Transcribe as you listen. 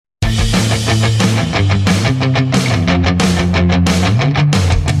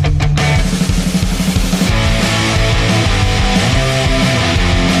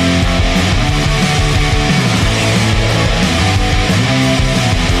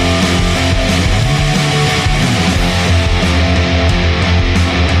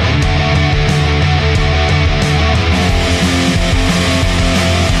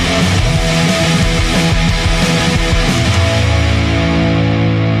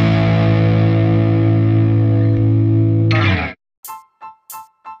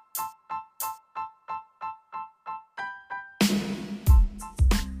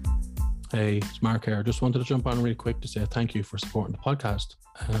Hey, it's Mark here. Just wanted to jump on really quick to say thank you for supporting the podcast.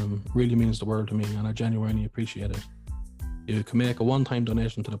 Really means the world to me, and I genuinely appreciate it. You can make a one-time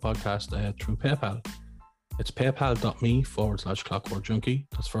donation to the podcast through PayPal. It's paypal.me/clockworkjunkie.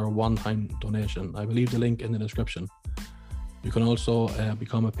 That's for a one-time donation. I will leave the link in the description. You can also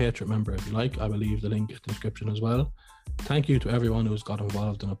become a Patreon member if you like. I will leave the link in the description as well. Thank you to everyone who's got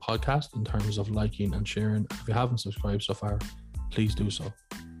involved in a podcast in terms of liking and sharing. If you haven't subscribed so far, please do so.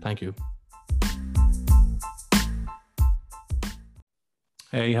 Thank you.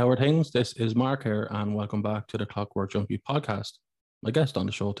 Hey, how are things? This is Mark here, and welcome back to the Clockwork Junkie podcast. My guest on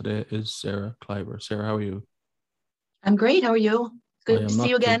the show today is Sarah Klaiber. Sarah, how are you? I'm great. How are you? Good to see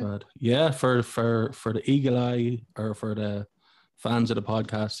you again. Bad. Yeah, for the eagle eye, or for the fans of the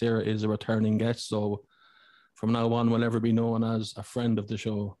podcast, Sarah is a returning guest. So from now on, we'll ever be known as a friend of the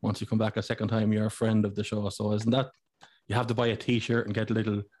show. Once you come back a second time, you're a friend of the show. So isn't that, you have to buy a t-shirt and get a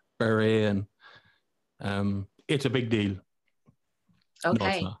little beret, and it's a big deal. Okay. No,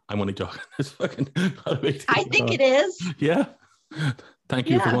 it's not. I'm only joking. It's fucking not a big deal. I think it is. Yeah. Thank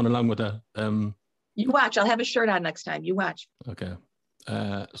you for going along with that. You watch. I'll have a shirt on next time. You watch. Okay.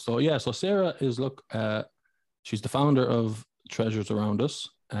 So Sarah is, she's the founder of Treasures Around Us.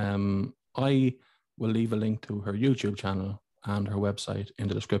 I will leave a link to her YouTube channel and her website in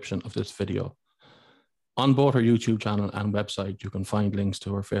the description of this video. On both her YouTube channel and website, you can find links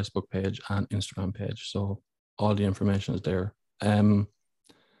to her Facebook page and Instagram page. So all the information is there.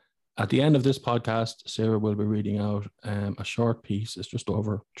 At the end of this podcast, Sarah will be reading out a short piece. It's just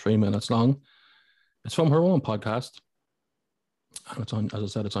over 3 minutes long. It's from her own podcast. And it's on, as I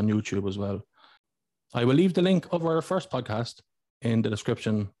said, it's on YouTube as well. I will leave the link of our first podcast in the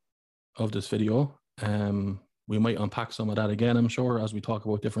description of this video. We might unpack some of that again, I'm sure, as we talk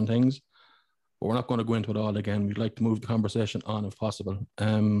about different things. But we're not going to go into it all again. We'd like to move the conversation on if possible.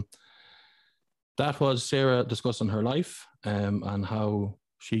 That was Sarah discussing her life and how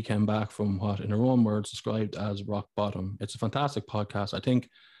she came back from what, in her own words, described as rock bottom. It's a fantastic podcast. I think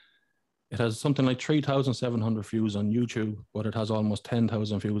it has something like 3,700 views on YouTube, but it has almost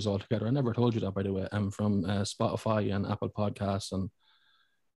 10,000 views altogether. I never told you that, by the way. I'm from Spotify and Apple Podcasts and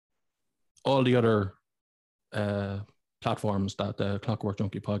all the other platforms that the Clockwork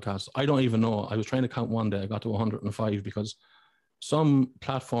Junkie podcast. I don't even know. I was trying to count one day. I got to 105 because some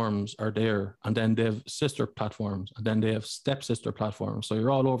platforms are there, and then they have sister platforms, and then they have stepsister platforms. So you're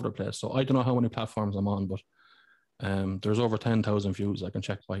all over the place. So I don't know how many platforms I'm on, but there's over 10,000 views I can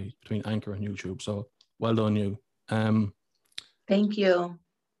check by between Anchor and YouTube. So well done, you. Thank you.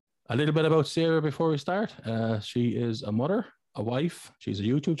 A little bit about Sarah before we start. She is a mother, a wife. She's a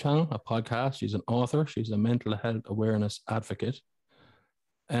YouTube channel, a podcast. She's an author. She's a mental health awareness advocate.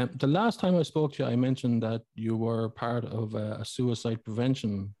 The last time I spoke to you, I mentioned that you were part of a suicide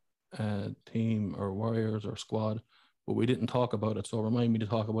prevention team or warriors or squad, but we didn't talk about it. So remind me to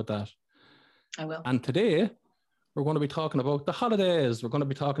talk about that. I will. And today we're going to be talking about the holidays. We're going to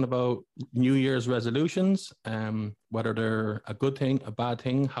be talking about New Year's resolutions, whether they're a good thing, a bad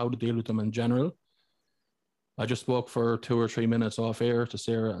thing, how to deal with them in general. I just spoke for 2 or 3 minutes off air to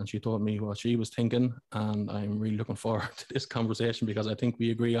Sarah, and she told me what she was thinking, and I'm really looking forward to this conversation because I think we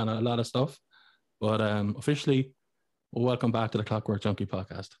agree on a lot of stuff. But officially, welcome back to the Clockwork Junkie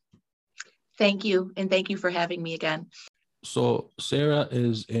podcast. Thank you, and thank you for having me again. So Sarah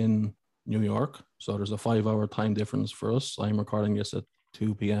is in New York, so there's a 5-hour time difference for us. I'm recording this at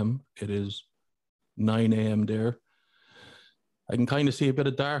 2 p.m. It is 9 a.m. there. I can kind of see a bit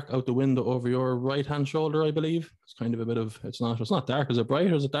of dark out the window over your right-hand shoulder, I believe. It's kind of a bit of, it's not dark. Is it bright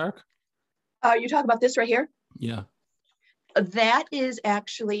or is it dark? You talk about this right here? Yeah. That is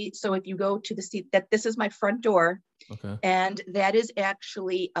actually, so if you go to the seat, this is my front door. Okay. And that is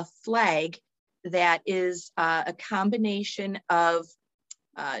actually a flag that is a combination of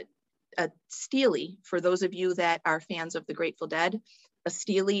a stele. For those of you that are fans of the Grateful Dead, a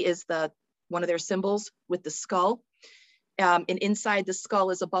stele is one of their symbols with the skull. And inside the skull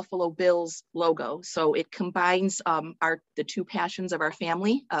is a Buffalo Bills logo. So it combines the two passions of our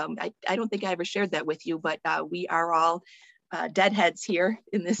family. I don't think I ever shared that with you, but we are all deadheads here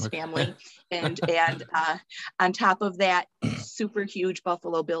in this family. And on top of that, super huge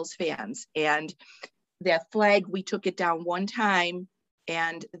Buffalo Bills fans. And that flag, we took it down one time,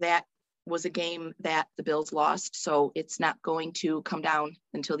 and that was a game that the Bills lost. So it's not going to come down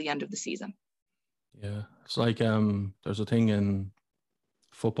until the end of the season. Yeah, it's like there's a thing in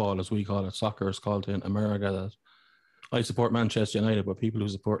football, as we call it, soccer is called in America, that I support Manchester United, but people who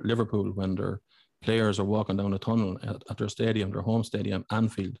support Liverpool, when their players are walking down the tunnel at their stadium, their home stadium,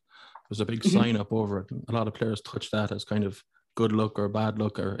 Anfield, there's a big sign up over it. A lot of players touch that as kind of good luck or bad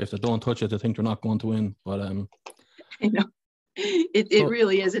luck, or if they don't touch it, they think they're not going to win. But I know it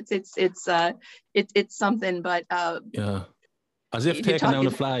really is. It's something, but yeah, as if you're taking down a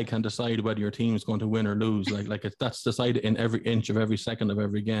talking. flag can decide whether your team is going to win or lose. That's decided in every inch of every second of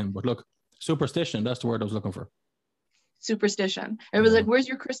every game. But look, superstition, that's the word I was looking for. Superstition. It was like, where's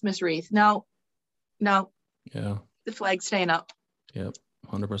your Christmas wreath? No. Yeah. The flag's staying up. Yeah,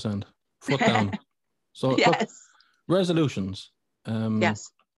 100%. Foot down. So yes. Look, resolutions.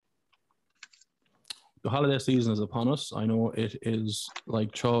 Yes. The holiday season is upon us. I know it is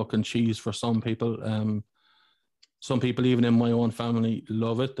like chalk and cheese for some people. Some people, even in my own family,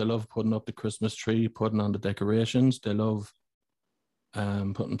 love it. They love putting up the Christmas tree, putting on the decorations. They love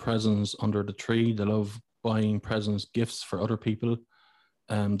putting presents under the tree. They love buying presents, gifts for other people.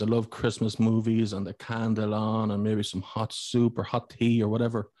 They love Christmas movies and the candle on and maybe some hot soup or hot tea or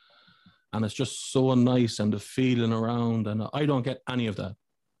whatever. And it's just so nice, and the feeling around. And I don't get any of that.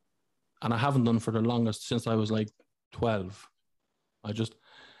 And I haven't done for the longest, since I was like 12. It's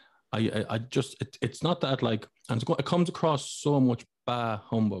not that like, and it comes across so much bah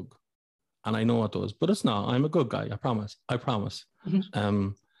humbug. And I know it does, but it's not. I'm a good guy. I promise.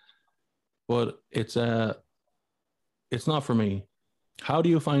 Mm-hmm. But it's not for me. How do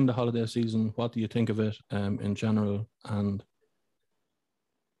you find the holiday season? What do you think of it in general? And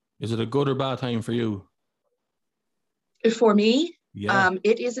is it a good or bad time for you? For me, yeah.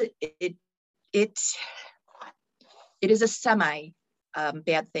 It is a semi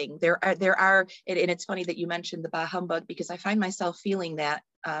bad thing. There are, and it's funny that you mentioned the bah humbug, because I find myself feeling that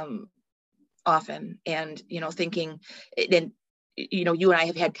often, and thinking, and you and I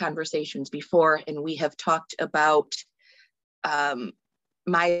have had conversations before, and we have talked about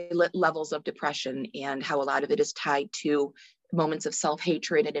my levels of depression and how a lot of it is tied to moments of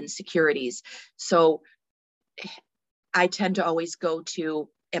self-hatred and insecurities. So I tend to always go to,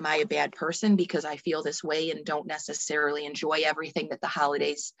 am I a bad person because I feel this way and don't necessarily enjoy everything that the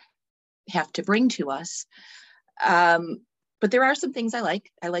holidays have to bring to us? But there are some things I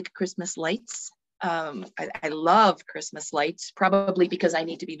like. I like Christmas lights. I love Christmas lights, probably because I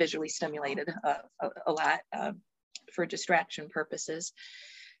need to be visually stimulated a lot for distraction purposes.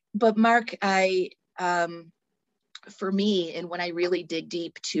 But Mark, for me, and when I really dig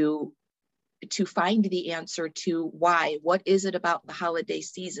deep to find the answer to why, what is it about the holiday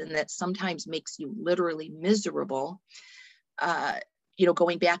season that sometimes makes you literally miserable?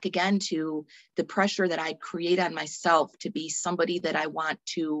 Going back again to the pressure that I create on myself to be somebody that I want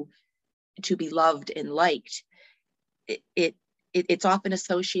to be loved and liked. It's often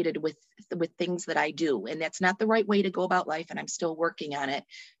associated with things that I do, and that's not the right way to go about life, and I'm still working on it.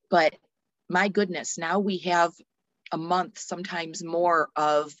 But my goodness, now we have a month, sometimes more,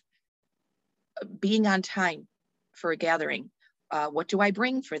 of being on time for a gathering. What do I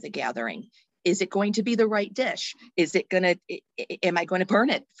bring for the gathering? Is it going to be the right dish? Am I going to burn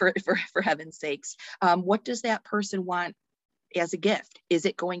it for heaven's sakes? What does that person want as a gift? Is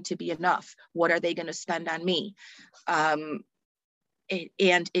it going to be enough? What are they going to spend on me?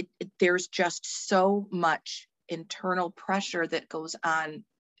 There's just so much internal pressure that goes on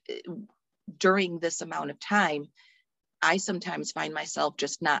during this amount of time. I sometimes find myself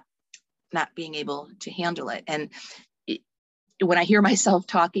just not being able to handle it. And when I hear myself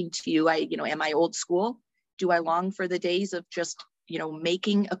talking to you, am I old school? Do I long for the days of just,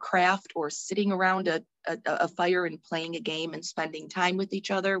 making a craft or sitting around a fire and playing a game and spending time with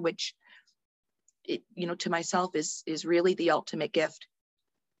each other, which, to myself is really the ultimate gift?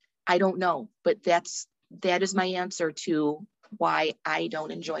 I don't know, but that is my answer to why I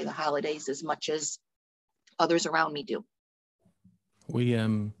don't enjoy the holidays as much as others around me do. We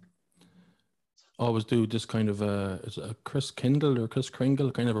always do this kind of is it a Chris Kindle or Chris Kringle,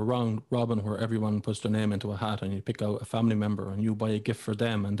 kind of a round robin where everyone puts their name into a hat and you pick out a family member and you buy a gift for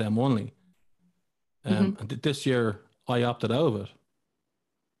them and them only. And this year I opted out of it.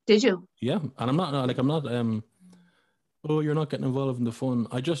 Did you? Yeah, and I'm not oh, you're not getting involved in the fun.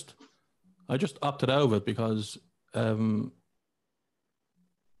 I just opted out of it because I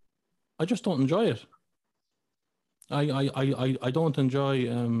just don't enjoy it. I don't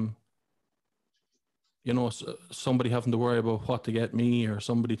enjoy somebody having to worry about what to get me, or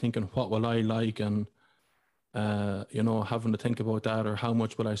somebody thinking what will I like, and having to think about that, or how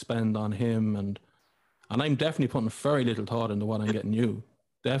much will I spend on him, and I'm definitely putting very little thought into what I'm getting you.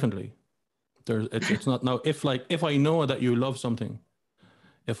 Definitely. It's not now, if I know that you love something,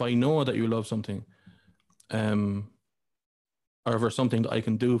 or if there's something that I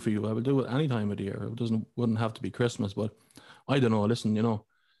can do for you, I will do it any time of the year. It wouldn't have to be Christmas, but I don't know. Listen,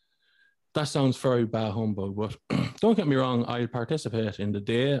 That sounds very bah humbug, but don't get me wrong, I participate in the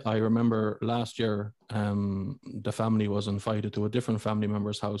day. I remember last year, the family was invited to a different family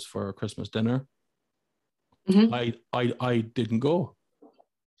member's house for a Christmas dinner. Mhm. I didn't go.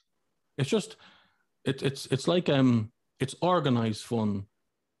 It's just it's like it's organized fun.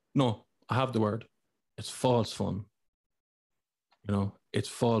 No, I have the word. It's false fun. You know, it's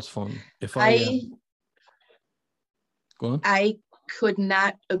false fun. If I go on. I could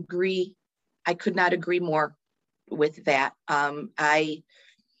not agree. I could not agree more with that. I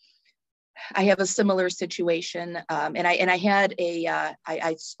have a similar situation, and I had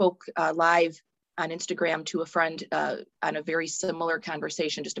I spoke live on Instagram to a friend on a very similar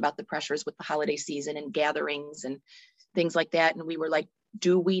conversation just about the pressures with the holiday season and gatherings and things like that. And we were like,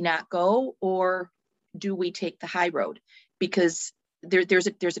 do we not go, or do we take the high road? Because there's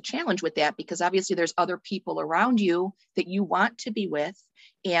a challenge with that, because obviously there's other people around you that you want to be with,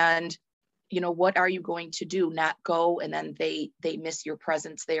 and what are you going to do? Not go, and then they miss your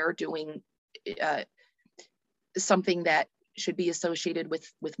presence there doing something that should be associated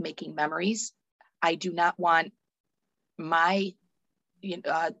with making memories. I do not want my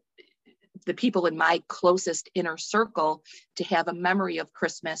the people in my closest inner circle to have a memory of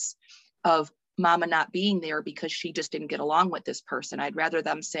Christmas of Mama not being there because she just didn't get along with this person. I'd rather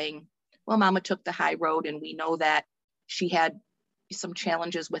them saying, well, Mama took the high road, and we know that she had some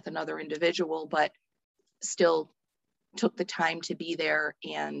challenges with another individual, but still took the time to be there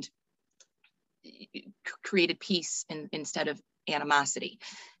and created peace instead of animosity.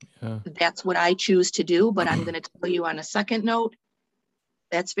 Yeah. That's what I choose to do. But I'm going to tell you on a second note,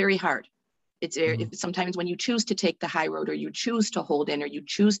 that's very hard. It's sometimes when you choose to take the high road, or you choose to hold in, or you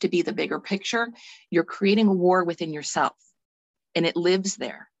choose to be the bigger picture, you're creating a war within yourself, and it lives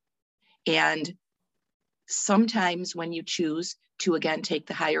there. And sometimes when you choose to, again, take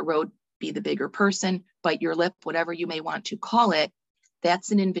the higher road, be the bigger person, bite your lip, whatever you may want to call it,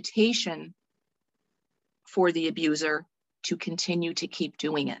 that's an invitation for the abuser to continue to keep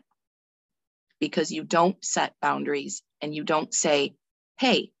doing it, because you don't set boundaries and you don't say,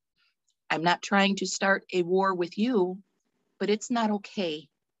 hey, I'm not trying to start a war with you, but it's not okay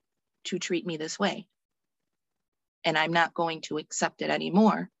to treat me this way, and I'm not going to accept it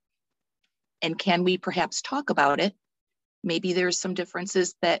anymore. And can we perhaps talk about it? Maybe there's some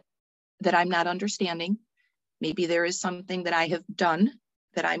differences that I'm not understanding. Maybe there is something that I have done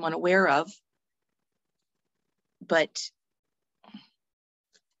that I'm unaware of. But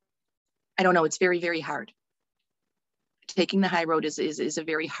I don't know, it's very, very hard. Taking the high road is a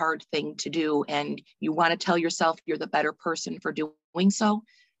very hard thing to do. And you want to tell yourself you're the better person for doing so,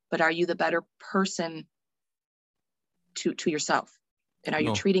 but are you the better person to yourself? And are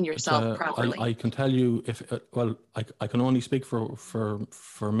you treating yourself properly? I can tell you, if well, I can only speak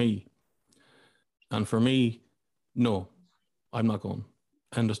for me. And for me, no, I'm not going.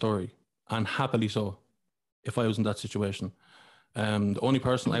 End of story. And happily so, if I was in that situation. The only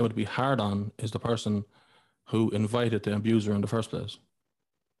person I would be hard on is the person who invited the abuser in the first place.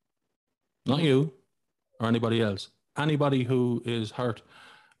 Not you or anybody else. Anybody who is hurt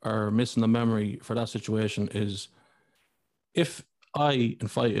or missing the memory for that situation is, if I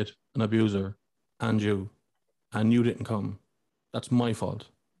invited an abuser and you didn't come, that's my fault.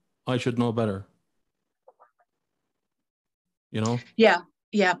 I should know better. You know? Yeah.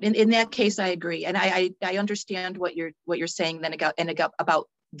 In that case, I agree. And I understand what you're saying then about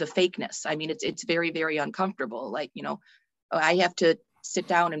the fakeness. I mean, it's very, very uncomfortable. Like, I have to sit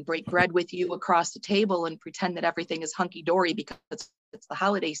down and break bread with you across the table and pretend that everything is hunky dory because it's the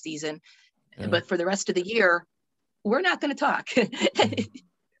holiday season. Yeah. But for the rest of the year, we're not going to talk.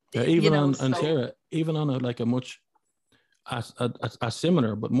 Yeah, even on Sarah, even on a much a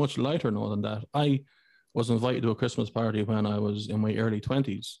similar but much lighter note than that, I was invited to a Christmas party when I was in my early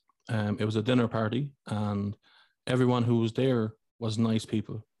 20s. It was a dinner party, and everyone who was there was nice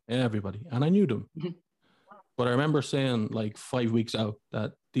people, everybody, and I knew them. Mm-hmm. But I remember saying, like 5 weeks out,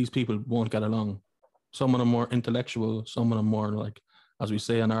 that these people won't get along. Some of them more intellectual, some of them more, like, as we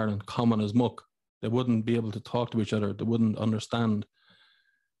say in Ireland, common as muck. They wouldn't be able to talk to each other. They wouldn't understand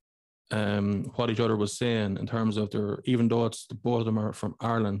what each other was saying in terms of even though both of them are from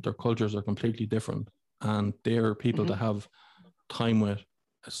Ireland, their cultures are completely different. And they're people to have time with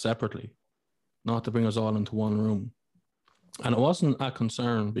separately, not to bring us all into one room. And it wasn't a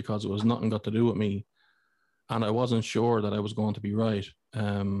concern because it was nothing got to do with me. And I wasn't sure that I was going to be right.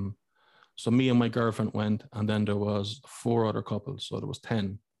 So me and my girlfriend went, and then there was 4 other couples. So there was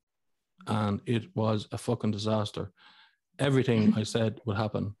 10. And it was a fucking disaster. Everything I said would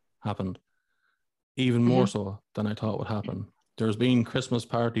happen, happened. Even more so than I thought would happen. there's been Christmas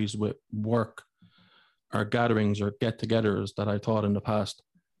parties with work or gatherings or get-togethers that I thought in the past,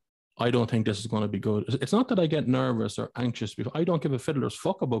 I don't think this is going to be good. It's not that I get nervous or anxious. I don't give a fiddler's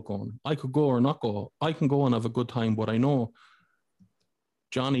fuck about going. I could go or not go. I can go and have a good time, but I know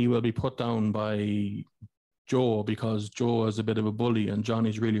Johnny will be put down by Joe because Joe is a bit of a bully and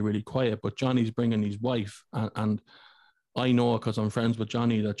Johnny's really, really quiet, but Johnny's bringing his wife. And I know, because I'm friends with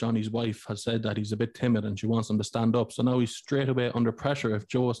Johnny, that Johnny's wife has said that he's a bit timid and she wants him to stand up. So now he's straight away under pressure if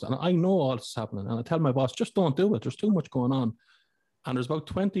Joe's, and I know all this is happening. And I tell my boss, just don't do it. There's too much going on. And there's about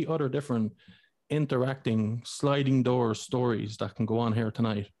 20 other different interacting sliding door stories that can go on here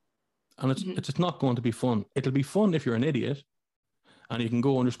tonight. And it's not going to be fun. It'll be fun if you're an idiot and you can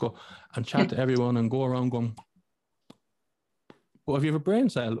go and just go and chat to everyone and go around going. But if you have a brain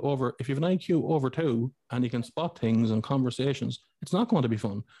cell if you have an IQ over 2 and you can spot things and conversations, it's not going to be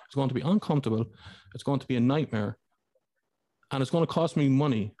fun. It's going to be uncomfortable. It's going to be a nightmare. And it's going to cost me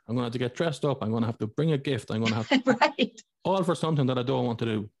money. I'm going to have to get dressed up. I'm going to have to bring a gift. I'm going to have to, right. All for something that I don't want to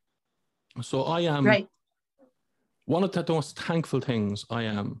do. So I am, one of the most thankful things I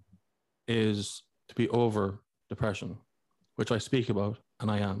am is to be over depression, which I speak about, and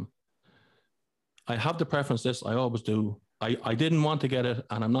I am. I have to preference this, I always do. I didn't want to get it,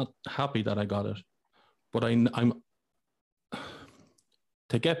 and I'm not happy that I got it. But I'm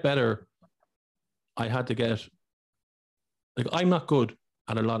to get better, I had to get, like, I'm not good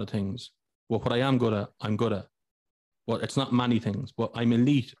at a lot of things. But what I am good at, I'm good at. Well, it's not many things, but I'm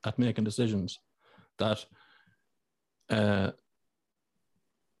elite at making decisions that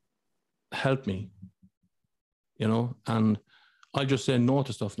help me, you know, and I just say no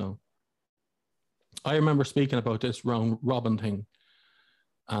to stuff now. I remember speaking about this round robin thing.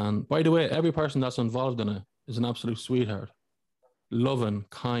 And by the way, every person that's involved in it is an absolute sweetheart. Loving,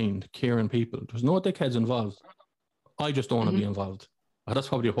 kind, caring people. There's no dickheads involved. I just don't want to be involved. Well, that's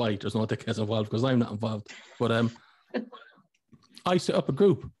probably why there's no dickheads involved, because I'm not involved. But I set up a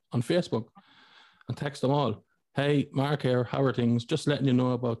group on Facebook and text them all. Hey, Mark here, how are things? Just letting you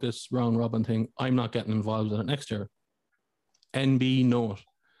know about this round robin thing. I'm not getting involved in it next year. NB note.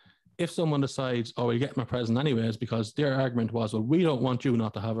 If someone decides, oh, we'll get my present anyways, because their argument was, well, we don't want you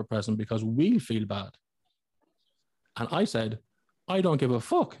not to have a present because we'll feel bad. And I said, I don't give a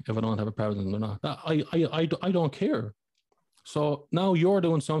fuck if I don't have a present or not. I don't care. So now you're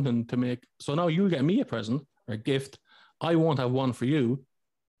doing something to make, so now you get me a present or a gift. I won't have one for you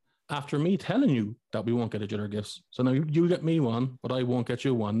after me telling you that we won't get each other gifts. So now you get me one, but I won't get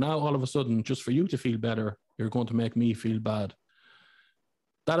you one. Now, all of a sudden, just for you to feel better, you're going to make me feel bad.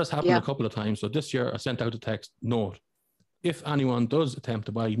 That has happened a couple of times. So this year I sent out a text note. If anyone does attempt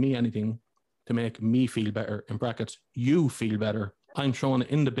to buy me anything to make me feel better, in brackets, you feel better, I'm throwing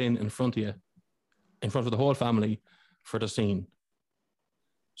it in the bin in front of you, in front of the whole family for the scene.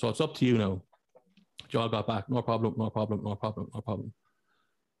 So it's up to you now. Y'all got back. No problem, no problem, no problem, no problem.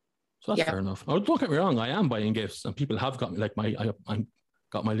 So that's fair enough. Oh, don't get me wrong. I am buying gifts and people have got me, like I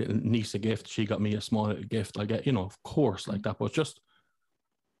got my little niece a gift. She got me a small little gift. I get, you know, of course, like that. But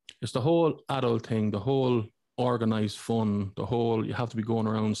it's the whole adult thing, the whole organized fun, the whole, you have to be going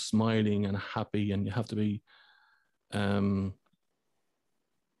around smiling and happy, and you have to be,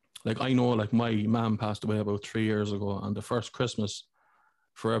 like, I know, like, my mom passed away about 3 years ago, and the first Christmas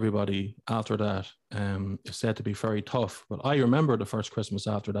for everybody after that is said to be very tough. But I remember the first Christmas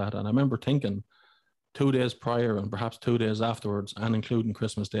after that, and I remember thinking 2 days prior and perhaps 2 days afterwards, and including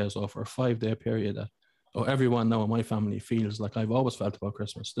Christmas days off, for a 5-day period, that, oh, everyone now in my family feels like I've always felt about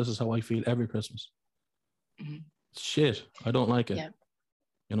Christmas. This is how I feel every Christmas. Shit, I don't like it. Yeah.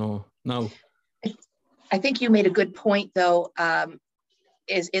 You know, no. I think you made a good point, though,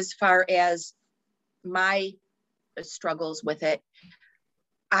 as far as my struggles with it.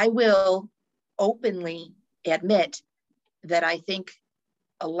 I will openly admit that I think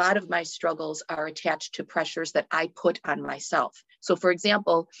a lot of my struggles are attached to pressures that I put on myself. So, for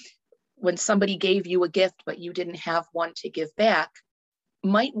example, when somebody gave you a gift, but you didn't have one to give back,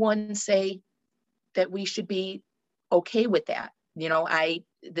 might one say that we should be okay with that? You know,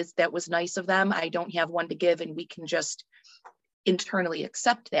 that was nice of them. I don't have one to give, and we can just internally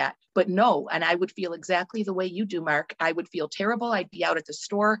accept that. But no, and I would feel exactly the way you do, Mark. I would feel terrible. I'd be out at the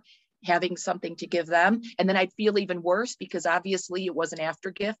store having something to give them, and then I'd feel even worse because obviously it was an after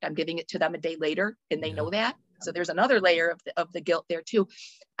gift. I'm giving it to them a day later, and they know that. So there's another layer of the guilt there too.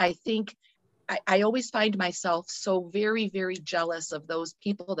 I think I always find myself so very, very jealous of those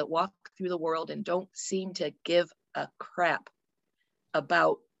people that walk through the world and don't seem to give a crap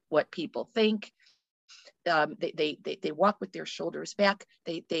about what people think. They walk with their shoulders back.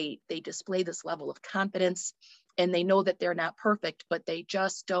 They display this level of confidence. and they know that they're not perfect, but they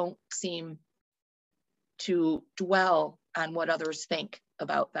just don't seem to dwell on what others think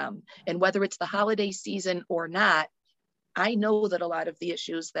about them. And whether it's the holiday season or not, I know that a lot of the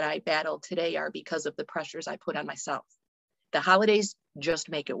issues that I battle today are because of the pressures I put on myself. The holidays just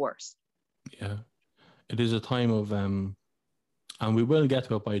make it worse. Yeah, it is a time of, and we will get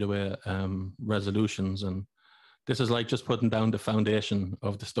to it, by the way, resolutions. And this is like just putting down the foundation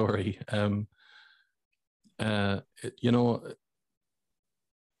of the story. You know,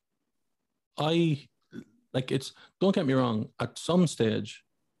 don't get me wrong, at some stage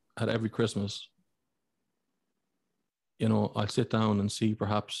at every Christmas, you know, I'll sit down and see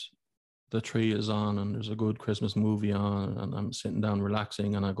perhaps the tree is on and there's a good Christmas movie on, and I'm sitting down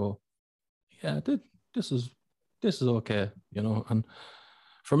relaxing, and I go, yeah, this is okay, you know. And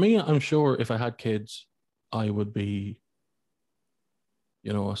for me, I'm sure if I had kids, I would be,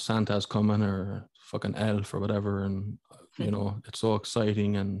 you know, Santa's coming or fucking elf or whatever, and you know, it's so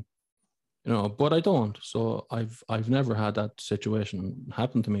exciting, and you know, but I don't. So I've never had that situation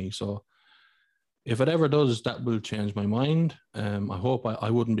happen to me. So if it ever does, that will change my mind. I hope I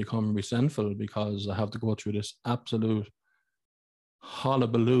wouldn't become resentful because I have to go through this absolute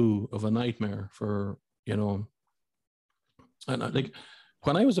hullabaloo of a nightmare for, you know. And like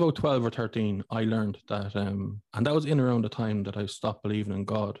when I was about 12 or 13, I learned that, and that was in around the time that I stopped believing in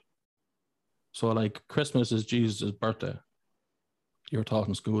God. So like Christmas is Jesus' birthday. You're taught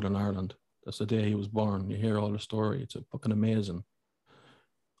in school in Ireland. That's the day he was born. You hear all the story. It's fucking amazing.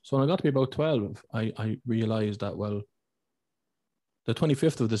 So when I got to be about 12, I realized that, well, the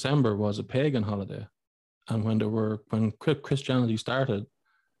 25th of December was a pagan holiday. And when Christianity started,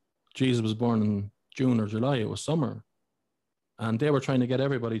 Jesus was born in June or July. It was summer. And they were trying to get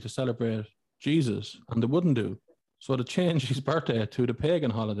everybody to celebrate Jesus, and they wouldn't do. So they changed his birthday to the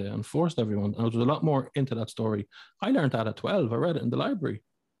pagan holiday and forced everyone. And there was a lot more into that story. I learned that at 12. I read it in the library.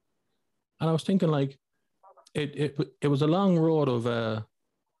 And I was thinking, like, it was a long road of,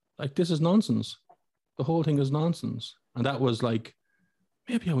 like, this is nonsense. The whole thing is nonsense. And that was like,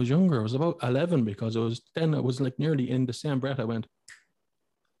 maybe I was younger. I was about 11, because it was like nearly in the same breath I went,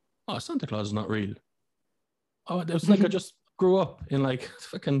 oh, Santa Claus is not real. Oh, it was like I just grew up in like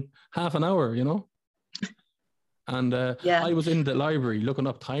fucking half an hour, you know? And Yeah. I was in the library looking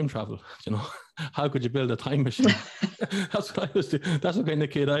up time travel, you know, how could you build a time machine? That's what I was doing. That's what kind of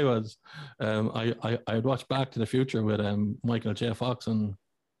kid I was. I'd watch Back to the Future with Michael J. Fox and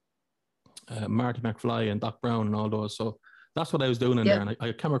Marty McFly and Doc Brown and all those. So that's what I was doing in there. And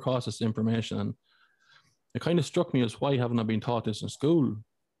I came across this information, and it kind of struck me as, why haven't I been taught this in school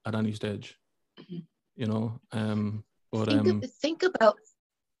at any stage? You know, think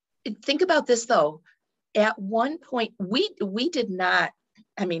about this though. At one point, we did not.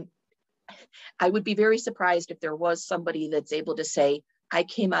 I mean, I would be very surprised if there was somebody that's able to say, I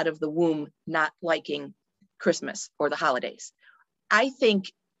came out of the womb not liking Christmas or the holidays. I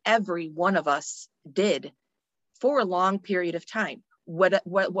think every one of us did for a long period of time.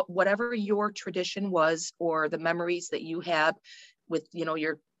 Whatever your tradition was, or the memories that you have with, you know,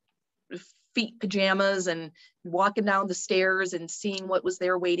 your feet pajamas and walking down the stairs and seeing what was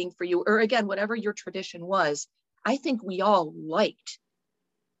there waiting for you, or again, whatever your tradition was, I think we all liked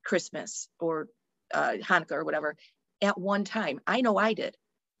Christmas or Hanukkah or whatever at one time. I know I did.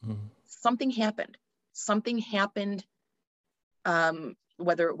 Something happened,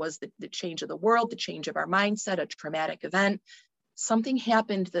 whether it was the change of the world, the change of our mindset, a traumatic event, something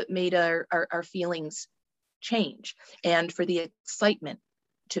happened that made our feelings change, and for the excitement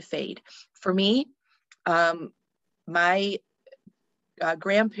to fade. For me, my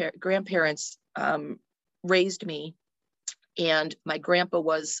grandparents raised me, and my grandpa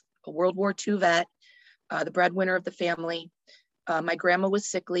was a World War II vet, the breadwinner of the family. My grandma was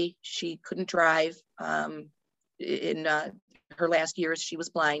sickly. She couldn't drive. In her last years, she was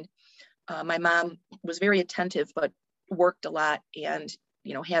blind. My mom was very attentive, but worked a lot, and,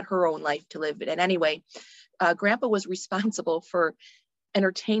 you know, had her own life to live. And anyway, Grandpa was responsible for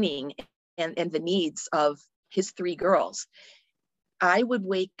entertaining and the needs of his 3 girls. I would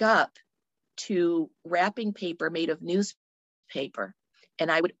wake up to wrapping paper made of newspaper, and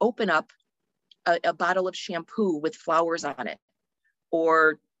I would open up a bottle of shampoo with flowers on it,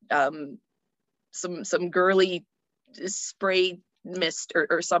 or some girly spray mist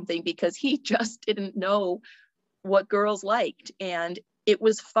or something, because he just didn't know what girls liked. And it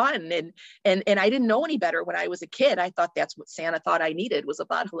was fun. And I didn't know any better when I was a kid. I thought that's what Santa thought I needed, was a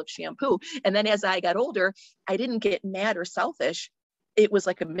bottle of shampoo. And then as I got older, I didn't get mad or selfish. It was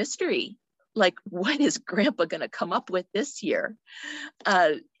like a mystery. Like, what is Grandpa going to come up with this year?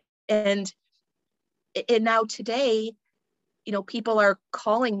 And And now today, you know, people are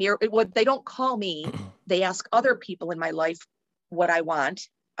calling me, or what, they don't call me, they ask other people in my life what I want,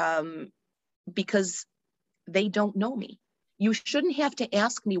 because they don't know me. You shouldn't have to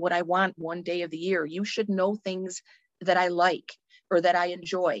ask me what I want one day of the year. You should know things that I like or that I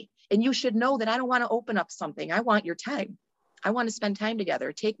enjoy. And you should know that I don't want to open up something. I want your time. I want to spend time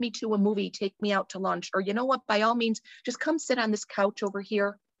together. Take me to a movie, take me out to lunch, or you know what, by all means, just come sit on this couch over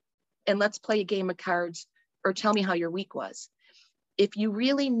here and let's play a game of cards, or tell me how your week was. If you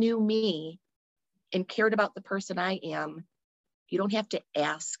really knew me and cared about the person I am, you don't have to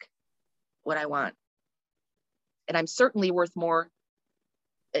ask what I want. And I'm certainly worth more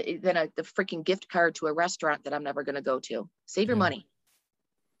than the freaking gift card to a restaurant that I'm never going to go to. Save your money.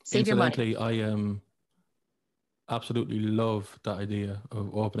 Save your money. Incidentally, I absolutely love the idea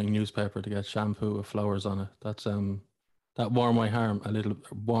of opening newspaper to get shampoo with flowers on it. That's that warmed my heart a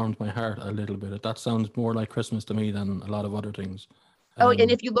little bit. That sounds more like Christmas to me than a lot of other things.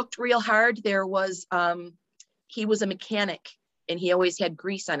 And if you looked real hard, there was he was a mechanic and he always had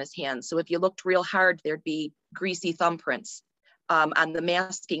grease on his hands. So if you looked real hard, there'd be greasy thumbprints on the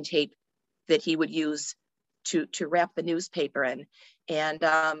masking tape that he would use to wrap the newspaper in. And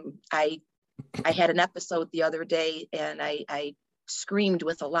I had an episode the other day, and I screamed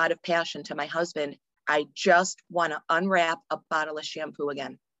with a lot of passion to my husband, I just want to unwrap a bottle of shampoo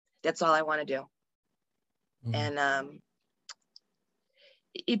again. That's all I want to do. And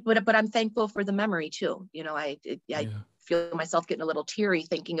but I'm thankful for the memory too. You know, I feel myself getting a little teary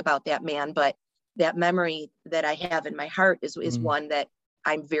thinking about that man, but that memory that I have in my heart is one that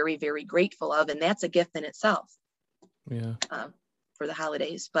I'm very, very grateful of. And that's a gift in itself. Yeah. For the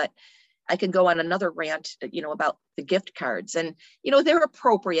holidays. But I can go on another rant, you know, about the gift cards, and, you know, they're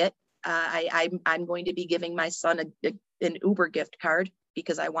appropriate. I'm going to be giving my son an Uber gift card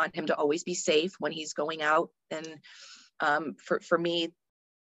because I want him to always be safe when he's going out. And for me,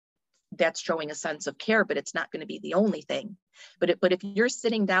 that's showing a sense of care, but it's not going to be the only thing. But if you're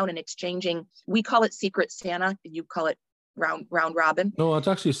sitting down and exchanging, we call it Secret Santa, you call it round robin. No, it's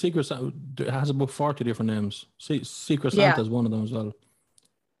actually Secret Santa. It has about 40 different names. Secret Santa is one of them as well.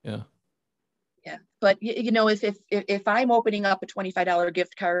 Yeah. Yeah, but you know, if I'm opening up a $25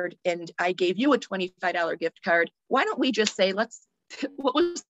 gift card and I gave you a $25 gift card, why don't we just say, what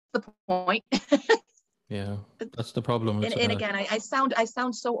was the point? Yeah, that's the problem. And again, I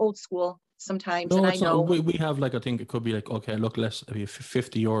sound so old school sometimes. No, and it's I know not. We have, like, I think it could be like, okay, look, let's be a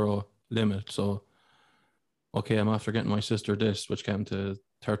 €50 limit. So, okay, I'm after getting my sister this, which came to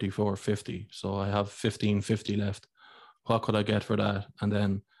 $34.50. So I have $15.50 left. What could I get for that? And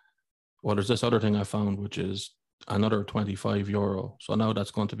then, well, there's this other thing I found, which is another €25. So now that's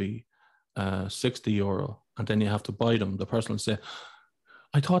going to be €60. And then you have to buy them. The person will say,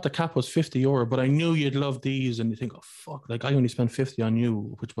 I thought the cap was €50, but I knew you'd love these. And you think, oh, fuck, like I only spent 50 on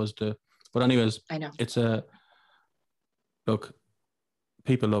you, which was but anyways, I know. It's look,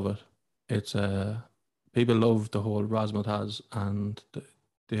 people love it. It's people love the whole razzmatazz, and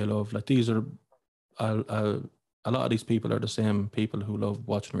they love, like, these are, a lot of these people are the same people who love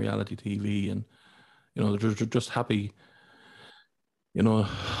watching reality TV, and, you know, they're just happy, you know,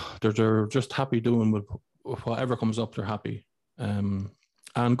 they're just happy doing with whatever comes up, they're happy.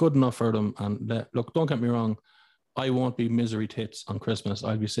 And good enough for them. And look, don't get me wrong, I won't be misery tits on Christmas.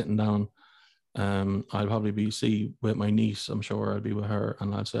 I'll be sitting down. I'll probably be with my niece. I'm sure I'll be with her,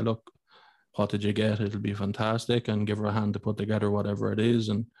 and I'll say, look, what did you get? It'll be fantastic, and give her a hand to put together whatever it is,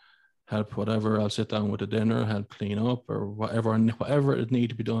 and help whatever. I'll sit down with the dinner, help clean up, or whatever it need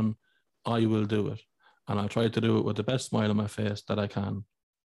to be done, I will do it. And I'll try to do it with the best smile on my face that I can.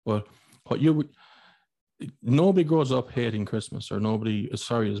 But nobody grows up hating Christmas, or nobody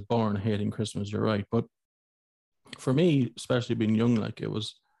is born hating Christmas. You're right. But for me, especially being young, like, it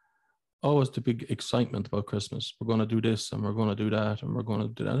was always the big excitement about Christmas. We're going to do this, and we're going to do that, and we're going to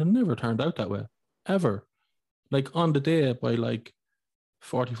do that. It never turned out that way, ever. Like, on the day, by like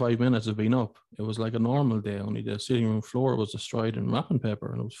 45 minutes of being up, it was like a normal day, only the sitting room floor was destroyed in wrapping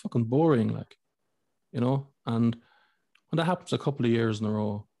paper, and it was fucking boring, like, you know. And when that happens a couple of years in a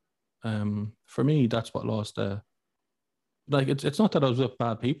row, for me, that's what lost like, it's not that I was with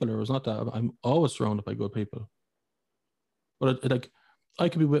bad people, or it's not that I'm always surrounded by good people, but like, I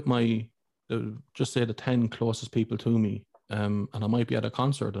could be with just say the 10 closest people to me, and I might be at a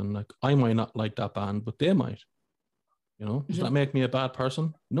concert, and, like, I might not like that band, but they might, you know. Does that make me a bad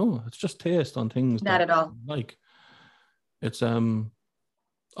person? No, it's just taste on things. Not at all. Like, it's I'm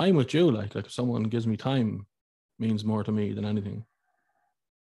with you, like if someone gives me time, means more to me than anything,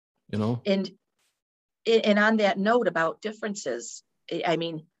 you know. And on that note about differences, I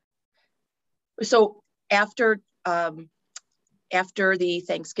mean, So after the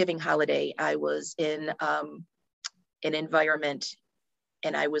Thanksgiving holiday, I was in an environment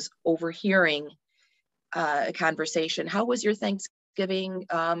and I was overhearing a conversation. How was your Thanksgiving?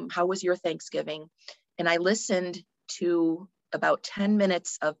 How was your Thanksgiving? And I listened to about 10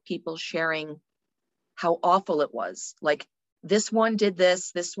 minutes of people sharing how awful it was. Like, this one did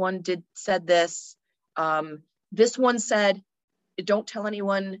this, this one said this. This one said, don't tell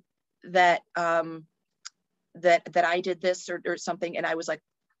anyone that that I did this or something. And I was like,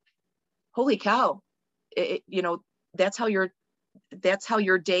 holy cow, that's how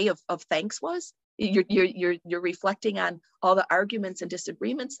your day of thanks was. You're reflecting on all the arguments and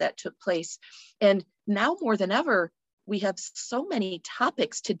disagreements that took place. And now more than ever, we have so many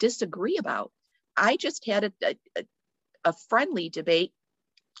topics to disagree about. I just had a friendly debate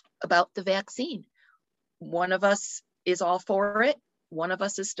about the vaccine. One of us is all for it. One of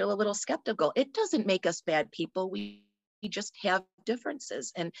us is still a little skeptical. It doesn't make us bad people. We just have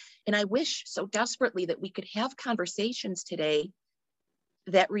differences. And I wish so desperately that we could have conversations today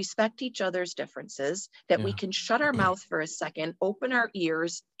that respect each other's differences, that we can shut our mouth for a second, open our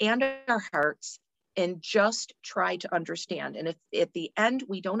ears and our hearts, and just try to understand. And if at the end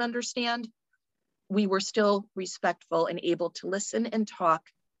we don't understand, we were still respectful and able to listen and talk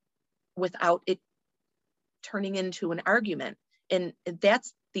without it turning into an argument. And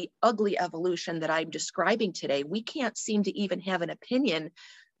that's the ugly evolution that I'm describing today. We can't seem to even have an opinion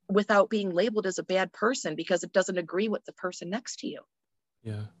without being labeled as a bad person because it doesn't agree with the person next to you.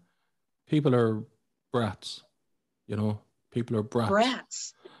 Yeah. People are brats, people are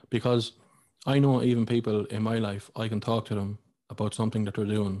brats. Because I know even people in my life, I can talk to them about something that they're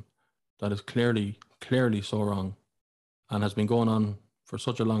doing that is clearly so wrong and has been going on for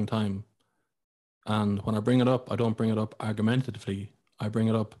such a long time. And when I bring it up, I don't bring it up argumentatively. I bring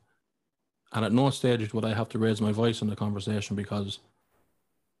it up, and at no stage would I have to raise my voice in the conversation because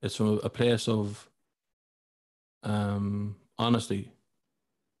it's from a place of honesty,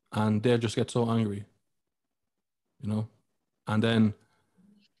 and they just get so angry, And then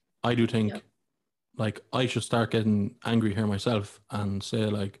I do think, like, I should start getting angry here myself and say,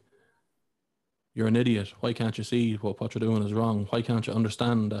 like, you're an idiot. Why can't you see what you're doing is wrong? Why can't you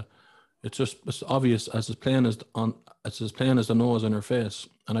understand that it's obvious, as plain as the nose on your face?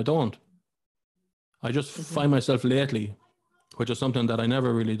 And I don't. I just find myself lately, which is something that I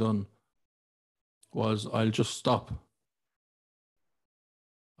never really done, was I'll just stop.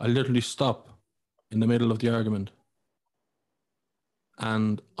 I literally stop in the middle of the argument.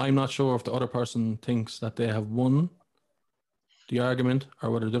 And I'm not sure if the other person thinks that they have won the argument or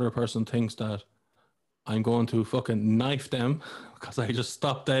whether the other person thinks that I'm going to fucking knife them because I just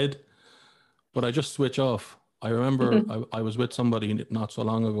stopped dead. But I just switch off. I remember I was with somebody not so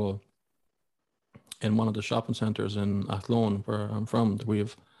long ago in one of the shopping centres in Athlone, where I'm from. We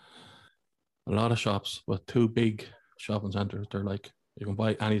have a lot of shops, but two big shopping centres. They're like, you can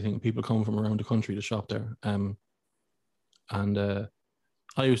buy anything. People come from around the country to shop there.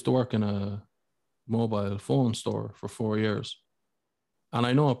 I used to work in a mobile phone store for 4 years. And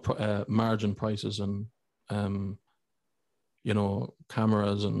I know margin prices and,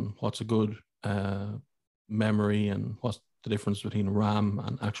 cameras and what's a good memory and what's the difference between RAM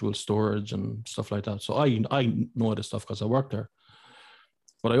and actual storage and stuff like that. So I know this stuff because I work there.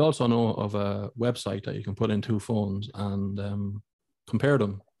 But I also know of a website that you can put in two phones and compare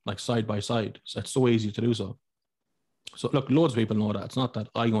them like side by side. So it's so easy to do so. So look, loads of people know that. It's not that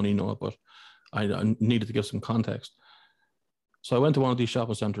I only know it, but I needed to give some context. So I went to one of these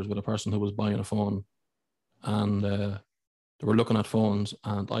shopping centres with a person who was buying a phone, and they were looking at phones,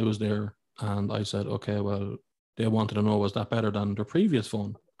 and I was there, and I said, okay, well, they wanted to know, was that better than their previous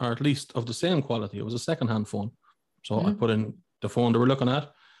phone, or at least of the same quality? It was a second-hand phone. So I put in the phone they were looking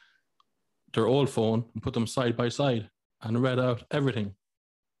at, their old phone, and put them side by side and read out everything.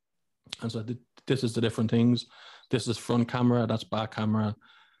 And so this is the different things. This is front camera, that's back camera.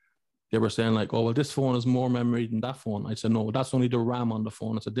 They were saying like, oh, well, this phone is more memory than that phone. I said, no, that's only the RAM on the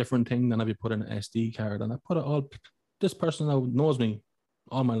phone. It's a different thing than if you put in an SD card. And I put it all, this person now knows me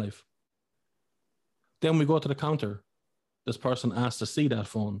all my life. Then we go to the counter. This person asked to see that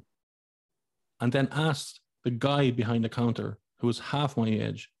phone and then asked the guy behind the counter, who was half my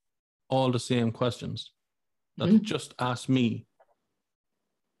age, all the same questions that just asked me.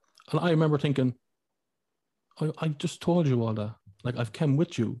 And I remember thinking, I just told you all that. Like, I've come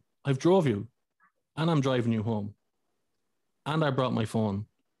with you. I've drove you. And I'm driving you home. And I brought my phone.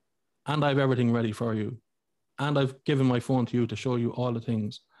 And I've everything ready for you. And I've given my phone to you to show you all the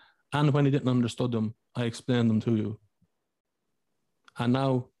things. And when you didn't understand them, I explained them to you. And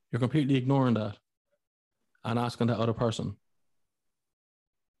now you're completely ignoring that. and asking the other person.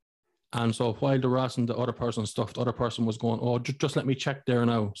 And so while they were asking the other person stuff, the other person was going, oh, just let me check there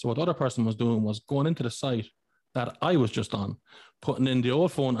now. So what the other person was doing was going into the site that I was just on, putting in the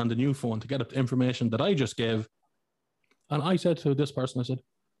old phone and the new phone to get up the information that I just gave. And I said to this person, I said,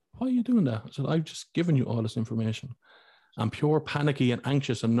 why are you doing that? I said, I've just given you all this information. I'm pure panicky and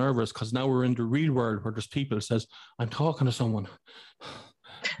anxious and nervous because now we're in the real world where there's people that says, I'm talking to someone.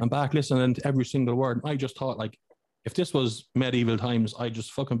 I'm back listening to every single word. I just thought, like, if this was medieval times, I'd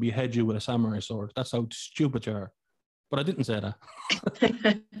just fucking behead you with a samurai sword. That's how stupid you are. But I didn't say that.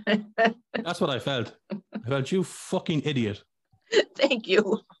 That's what I felt. I felt, you fucking idiot. Thank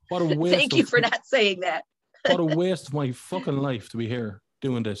you. What a waste. Thank you for not saying that. What a waste of my fucking life to be here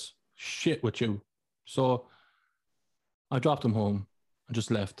doing this shit with you. So I dropped him home and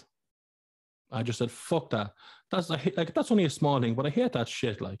just left. I just said, fuck that. That's only a small thing, but I hate that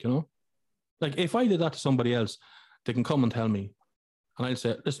shit, like, you know? Like, if I did that to somebody else, they can come and tell me. And I'd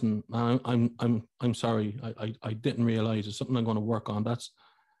say, listen, I'm sorry. I didn't realize it's something I'm going to work on. That's,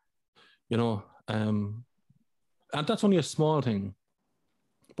 you know, and that's only a small thing.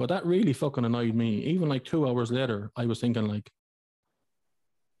 But that really fucking annoyed me. Even like 2 hours later, I was thinking like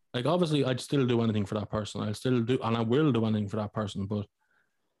obviously I'd still do anything for that person. I'll still do, and I will do anything for that person. But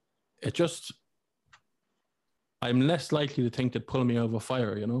it just, I'm less likely to think they'd pull me out of a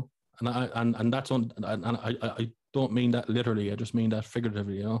fire, you know? And that's on, and I don't mean that literally. I just mean that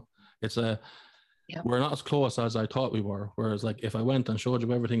figuratively, you know? It's we're not as close as I thought we were. Whereas like if I went and showed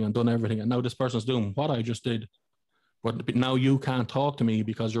you everything and done everything, and now this person's doing what I just did, but now you can't talk to me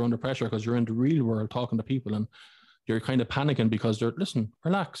because you're under pressure, because you're in the real world talking to people, and you're kind of panicking because they're, listen,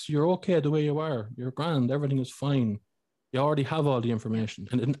 relax, you're okay the way you are, you're grand, everything is fine. You already have all the information.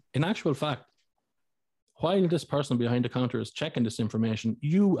 And in actual fact, while this person behind the counter is checking this information,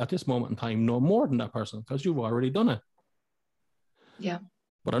 you at this moment in time know more than that person because you've already done it. Yeah.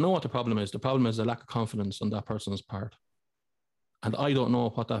 But I know what the problem is. The problem is a lack of confidence on that person's part. And I don't know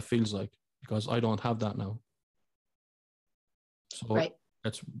what that feels like because I don't have that now. So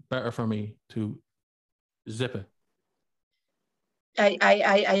it's better for me to zip it.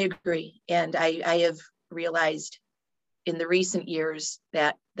 I agree. And I have realized in the recent years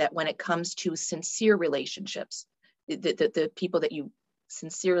that when it comes to sincere relationships, the people that you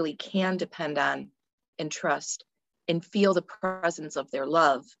sincerely can depend on and trust and feel the presence of their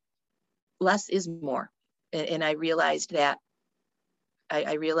love, less is more. And I realized that a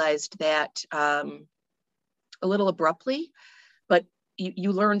little abruptly, but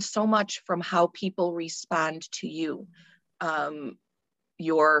you learn so much from how people respond to you,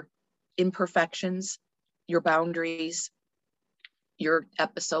 your imperfections, your boundaries, your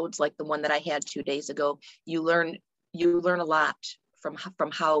episodes like the one that I had 2 days ago. You learn a lot from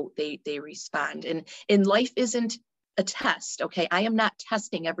how they respond. And life isn't a test. Okay, I am not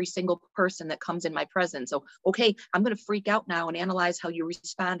testing every single person that comes in my presence. So okay, I'm going to freak out now and analyze how you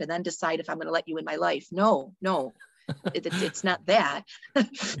respond and then decide if I'm going to let you in my life. No, it's not that.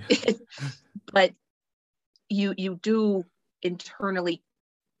 But you do internally,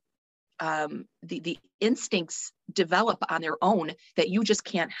 the instincts develop on their own that you just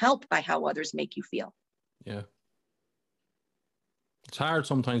can't help by how others make you feel. Yeah. It's hard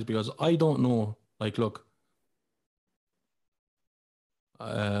sometimes because I don't know, like, look,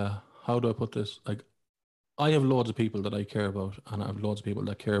 how do I put this? Like, I have loads of people that I care about and I have loads of people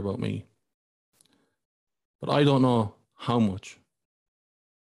that care about me. But I don't know how much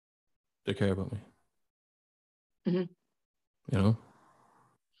they care about me. Mm-hmm. You know?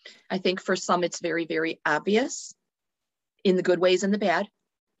 I think for some, it's very, very obvious in the good ways and the bad.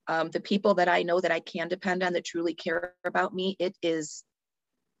 The people that I know that I can depend on that truly care about me, it is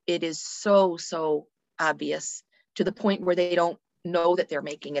so obvious to the point where they don't know that they're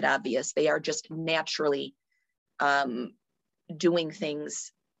making it obvious. They are just naturally doing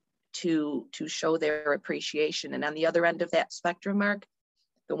things to show their appreciation. And on the other end of that spectrum, Mark,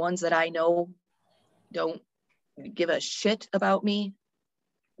 the ones that I know don't give a shit about me,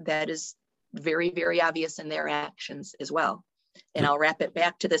 that is very, very obvious in their actions as well. And I'll wrap it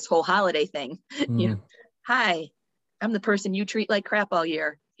back to this whole holiday thing. You know, hi, I'm the person you treat like crap all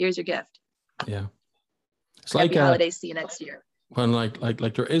year. Here's your gift. Yeah. It's Happy like holidays. See you next year. When like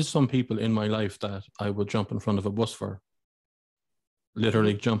there is some people in my life that I would jump in front of a bus for.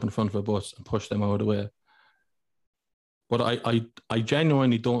 Literally jump in front of a bus and push them out of the way. But I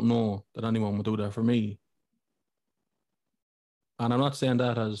genuinely don't know that anyone would do that for me. And I'm not saying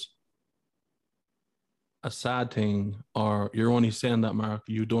that as a sad thing, or you're only saying that, Mark,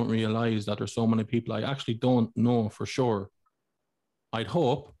 you don't realize that there's so many people I actually don't know for sure. I'd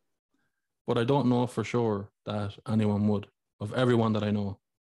hope but I don't know for sure that anyone would. Of everyone that I know,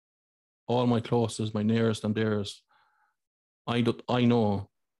 all my closest, my nearest and dearest, I know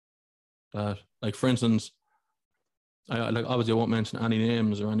that, like, for instance, like, obviously I won't mention any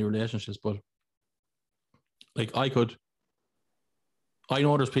names or any relationships, but like, I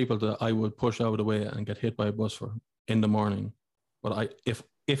know there's people that I would push out of the way and get hit by a bus for in the morning. But if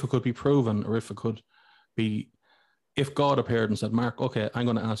it could be proven, or if God appeared and said, Mark, okay, I'm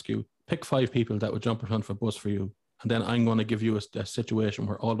going to ask you, pick 5 people that would jump in front of a bus for you, and then I'm going to give you a situation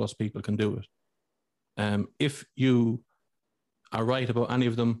where all those people can do it. If you are right about any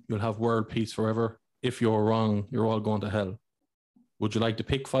of them, you'll have world peace forever. If you're wrong, you're all going to hell. Would you like to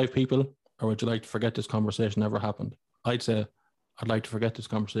pick 5 people, or would you like to forget this conversation ever happened? I'd say I'd like to forget this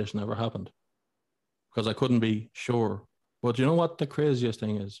conversation ever happened, because I couldn't be sure. But you know what the craziest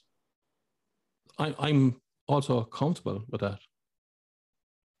thing is? I'm also comfortable with that.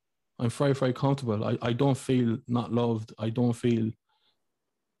 I'm very, very comfortable. I don't feel not loved. I don't feel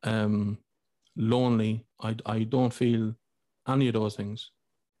lonely. I don't feel any of those things.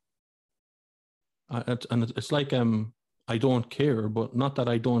 It's like I don't care, but not that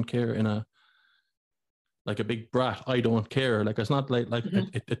I don't care in a, like, a big brat. I don't care. Like, it's not like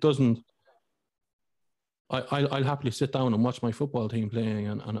it doesn't. I'll happily sit down and watch my football team playing,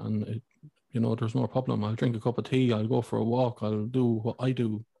 and it, there's no problem. I'll drink a cup of tea. I'll go for a walk. I'll do what I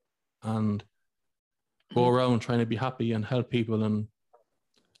do, and go around trying to be happy and help people. And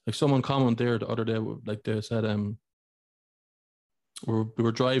like, someone commented there the other day, like, they said, we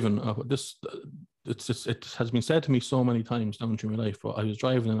were driving. It has been said to me so many times down through my life, but I was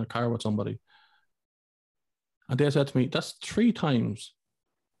driving in a car with somebody, and they said to me, that's 3 times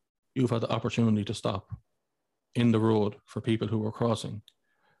you've had the opportunity to stop in the road for people who were crossing.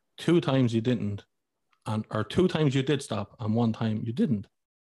 2 times you didn't, or 2 times you did stop, and 1 time you didn't.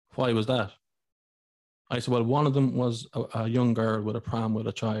 Why was that? I said, well, one of them was a young girl with a pram with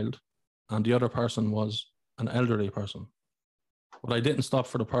a child, and the other person was an elderly person. But I didn't stop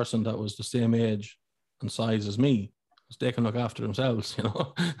for the person that was the same age and size as me, because they can look after themselves,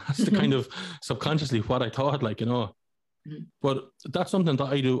 That's the kind of subconsciously what I thought, like, But that's something that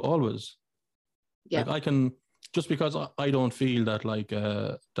I do always. Yeah. Like, I can, just because I don't feel that, like,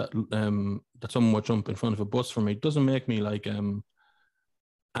 that someone would jump in front of a bus for me, doesn't make me, like,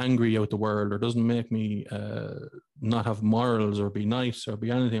 angry out the world, or doesn't make me not have morals or be nice or be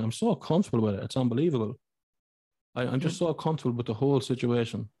anything. I'm so comfortable with it. It's unbelievable. I'm just so comfortable with the whole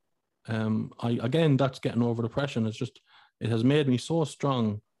situation. Again, that's getting over depression. It's just, it has made me so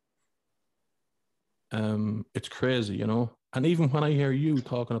strong. It's crazy, And even when I hear you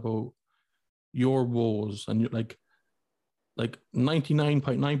talking about your woes, and you're like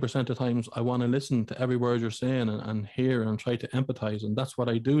 99.9% of the times, I want to listen to every word you're saying and hear and try to empathize. And that's what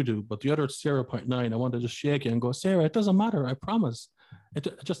I do. But the other 0.9, I want to just shake you and go, Sarah, it doesn't matter. I promise.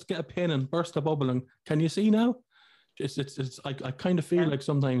 Just get a pen and burst a bubble. And can you see now? I kind of feel like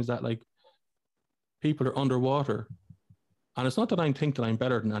sometimes that, like, people are underwater. And it's not that I think that I'm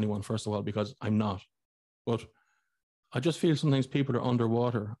better than anyone, first of all, because I'm not. But I just feel sometimes people are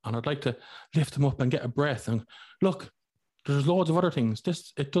underwater, and I'd like to lift them up and get a breath and look, there's loads of other things.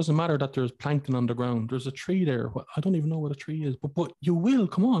 It doesn't matter that there's plankton on the ground. There's a tree there. I don't even know what a tree is, but you will.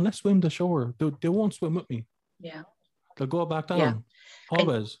 Come on, let's swim the shore. They won't swim with me. Yeah. They'll go back down. Yeah.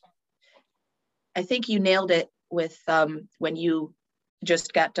 Always. I think you nailed it with when you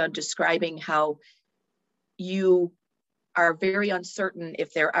just got done describing how you are very uncertain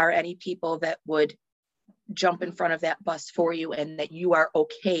if there are any people that would jump in front of that bus for you, and that you are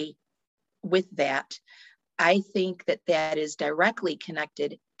okay with that. I think that is directly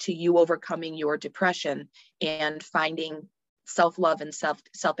connected to you overcoming your depression and finding self-love and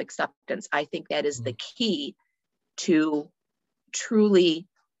self-acceptance. I think that is the key to truly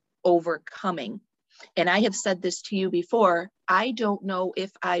overcoming. And I have said this to you before, I don't know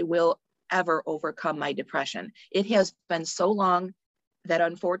if I will ever overcome my depression. It has been so long that,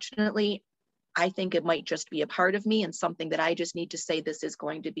 unfortunately, I think it might just be a part of me, and something that I just need to say, this is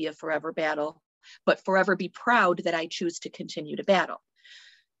going to be a forever battle, but forever be proud that I choose to continue to battle.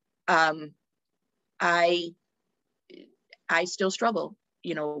 I still struggle,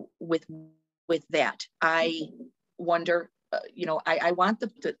 with that. I wonder, I want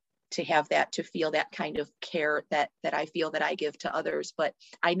to have that, to feel that kind of care that I feel that I give to others, but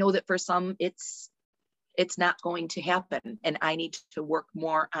I know that for some it's not going to happen, and I need to work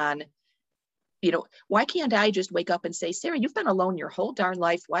more on, why can't I just wake up and say, Sarah, you've been alone your whole darn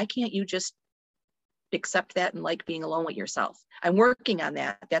life. Why can't you just accept that and like being alone with yourself? I'm working on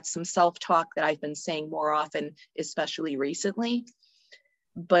that. That's some self-talk that I've been saying more often, especially recently.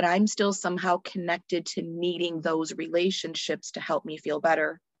 but I'm still somehow connected to needing those relationships to help me feel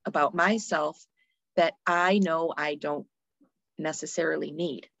better about myself that I know I don't necessarily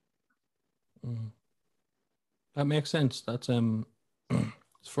need. Mm. That makes sense. That's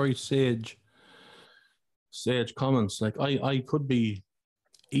it's very sage comments. Like I could be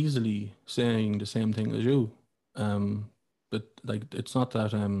easily saying the same thing as you. But like it's not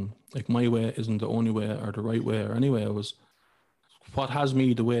that like my way isn't the only way or the right way or any way. It was what has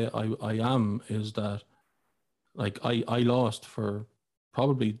me the way I am is that like I lost for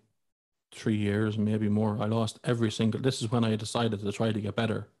probably 3 years, maybe more. I lost every single. This is when I decided to try to get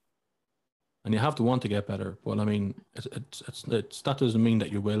better, and you have to want to get better. But I mean, it's that doesn't mean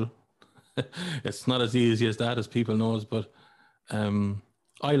that you will. It's not as easy as that, as people knows. But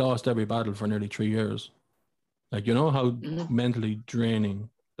I lost every battle for nearly 3 years. Like, you know how mentally draining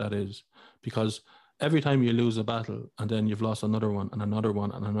that is, because every time you lose a battle and then you've lost another one and another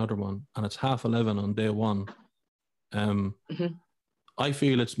one and another one, and it's 11:30 on day one. I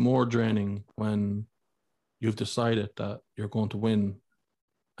feel it's more draining when you've decided that you're going to win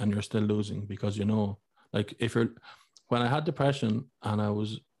and you're still losing, because you know, like when I had depression and I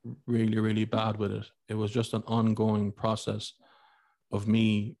was really, really bad with it, it was just an ongoing process of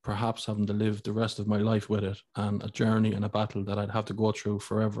me perhaps having to live the rest of my life with it, and a journey and a battle that I'd have to go through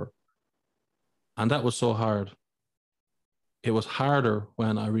forever. And that was so hard. It was harder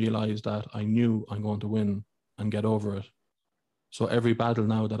when I realized that I knew I'm going to win and get over it. So every battle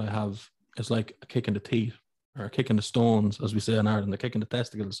now that I have is like a kick in the teeth, or a kick in the stones, as we say in Ireland, a kick in the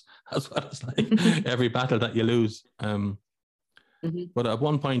testicles. That's what it's like. Every battle that you lose. But at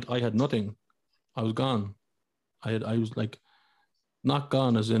one point I had nothing. I was gone. I was like, not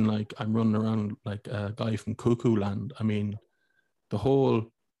gone as in like I'm running around like a guy from Cuckoo Land. I mean, the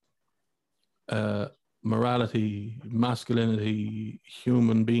whole morality, masculinity,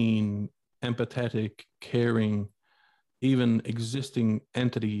 human being, empathetic, caring, even existing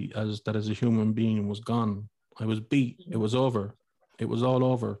entity as a human being was gone. I was beat. It was over. It was all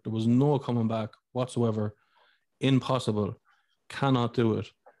over. There was no coming back whatsoever. Impossible. Cannot do it.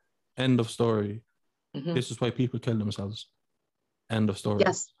 End of story. This is why people kill themselves. End of story.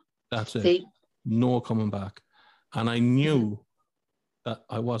 Yes. That's it. No coming back. And I knew that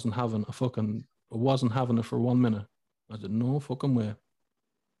I wasn't having it for 1 minute. I said, no fucking way.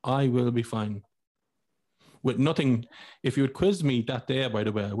 I will be fine. With nothing. If you had quizzed me that day, by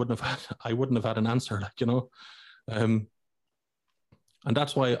the way, I wouldn't have had an answer, like, you know. And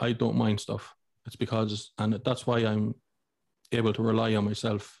that's why I don't mind stuff. It's because, and that's why I'm able to rely on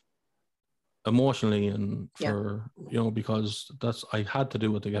myself emotionally, and for, you know, because I had to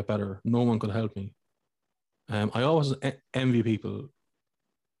do it to get better. No one could help me. I always envy people.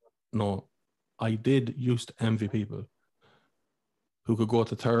 No, I did used to envy people who could go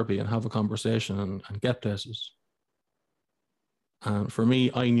to therapy and have a conversation and get places. And for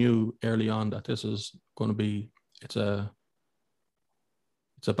me, I knew early on that this is going to be, it's a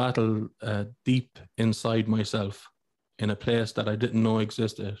battle deep inside myself, in a place that I didn't know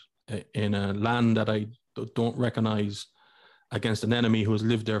existed, in a land that I don't recognize, against an enemy who has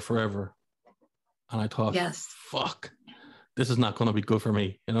lived there forever. And I thought, fuck, this is not going to be good for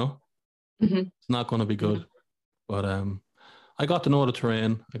me, you know? It's not going to be good. But I got to know the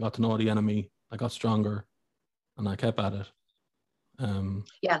terrain. I got to know the enemy. I got stronger, and I kept at it.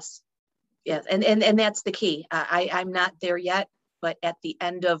 Yes. And that's the key. I'm not there yet, but at the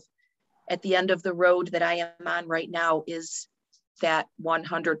end of the road that I am on right now is that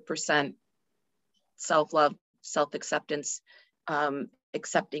 100% self-love, self-acceptance,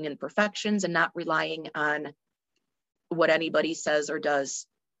 accepting imperfections and not relying on what anybody says or does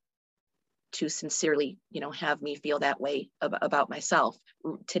to sincerely, you know, have me feel that way about myself.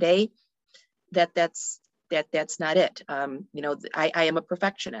 Today, that's not it. You know, I am a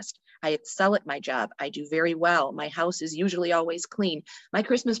perfectionist. I excel at my job. I do very well. My house is usually always clean. My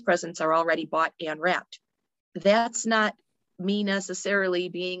Christmas presents are already bought and wrapped. That's not me necessarily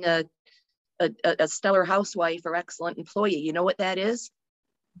being a stellar housewife or excellent employee. You know what that is?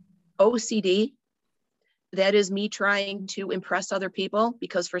 OCD. That is me trying to impress other people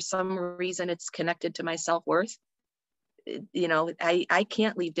because for some reason it's connected to my self-worth. You know, I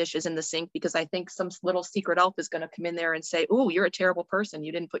can't leave dishes in the sink because I think some little secret elf is going to come in there and say, "Oh, you're a terrible person.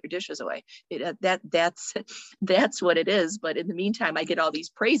 You didn't put your dishes away." That's what it is. But in the meantime, I get all these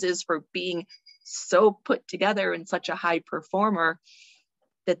praises for being so put together and such a high performer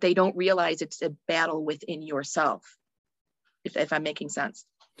that they don't realize it's a battle within yourself. If I'm making sense.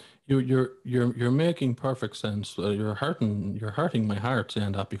 You're making perfect sense. You're hurting my heart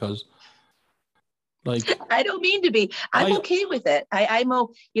saying that, because Like, I don't mean to be. I'm okay with it.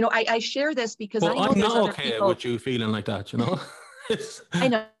 I share this because I know I'm there's not other okay people. with you feeling like that, you know? I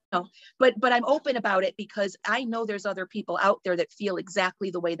know, but I'm open about it because I know there's other people out there that feel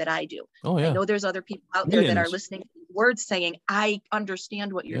exactly the way that I do. Oh, yeah. I know there's other people out there that are listening to words saying, I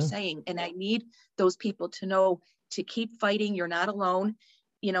understand what you're saying. And I need those people to know to keep fighting. You're not alone.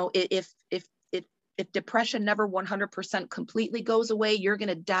 You know, if depression never 100% completely goes away, you're going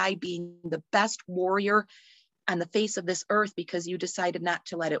to die being the best warrior on the face of this earth because you decided not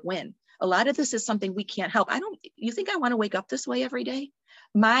to let it win. A lot of this is something we can't help. You think I want to wake up this way every day?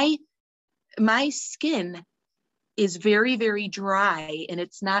 My skin is very, very dry, and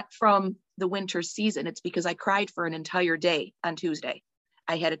it's not from the winter season. It's because I cried for an entire day on Tuesday.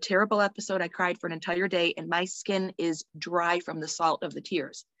 I had a terrible episode. I cried for an entire day, and my skin is dry from the salt of the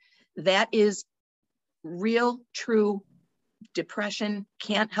tears. That is real, true depression.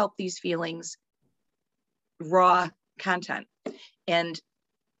 Can't help these feelings. Raw content. And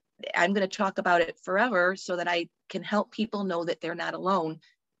I'm going to talk about it forever so that I can help people know that they're not alone,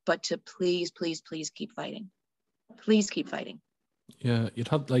 but to please, please, please keep fighting. Please keep fighting. Yeah, you'd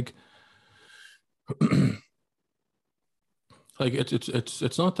have like like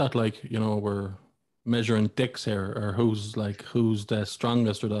it's not that, like, you know, we're measuring dicks here or who's the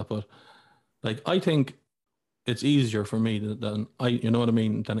strongest or that, but like I think it's easier for me than you know what I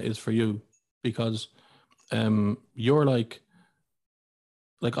mean, than it is for you, because you're like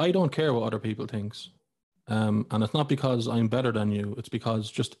I don't care what other people thinks. And it's not because I'm better than you, it's because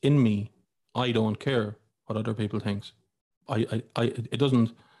just in me, I don't care what other people thinks. It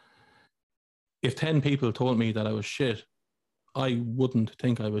doesn't, if 10 people told me that I was shit, I wouldn't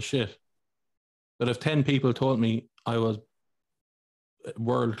think I was shit. But if 10 people told me I was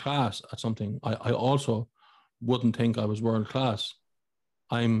world class at something, I also wouldn't think I was world class.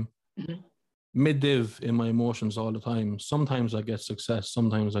 I'm mid-div in my emotions all the time. Sometimes I get success,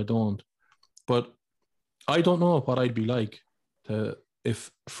 sometimes I don't. But I don't know what I'd be like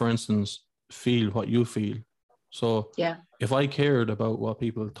if, for instance, feel what you feel. So yeah, if I cared about what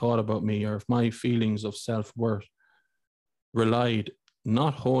people thought about me, or if my feelings of self-worth relied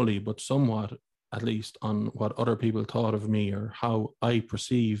not wholly, but somewhat at least, on what other people thought of me or how I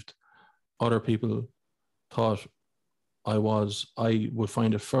perceived other people thought I was, I would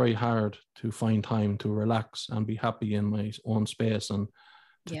find it very hard to find time to relax and be happy in my own space and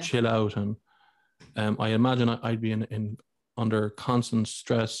to chill out. And I imagine I'd be under constant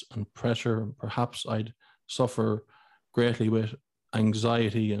stress and pressure. Perhaps I'd suffer greatly with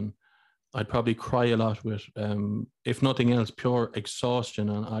anxiety, and I'd probably cry a lot with, if nothing else, pure exhaustion.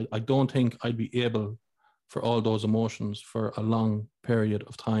 And I don't think I'd be able for all those emotions for a long period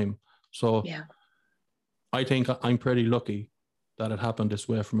of time. So I think I'm pretty lucky that it happened this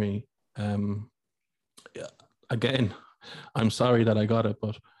way for me. Again, I'm sorry that I got it,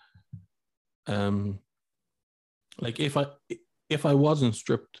 but like if I wasn't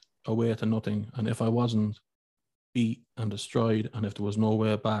stripped away to nothing, and if I wasn't beat and destroyed, and if there was no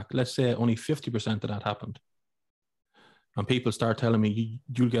way back, let's say only 50% of that happened, and people start telling me,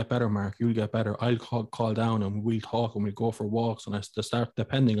 you'll get better, Mark, you'll get better, I'll call down and we'll talk and we'll go for walks, and I start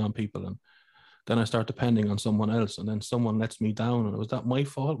depending on people, and then I start depending on someone else, and then someone lets me down, and was that my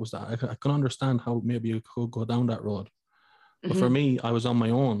fault? Was that, I can understand how maybe you could go down that road, but for me, I was on my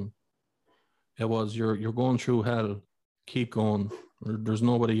own. It was, you're going through hell, keep going, there's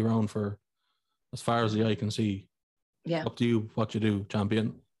nobody around for as far as the eye can see. Up to you what you do,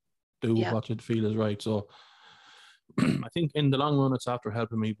 champion. Do what you feel is right. So I think in the long run it's after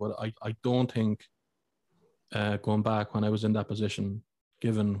helping me, but I don't think going back when I was in that position,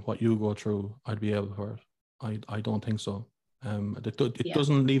 given what you go through, I'd be able for it. I don't think so. It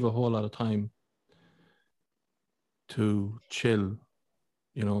doesn't leave a whole lot of time to chill,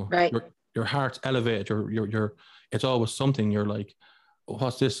 you know. Right. Your heart's elevated, your it's always something. You're like, oh,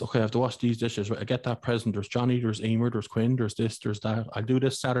 what's this? Okay, I have to wash these dishes. I get that present. There's Johnny, there's Emer, there's Quinn, there's this, there's that. I'll do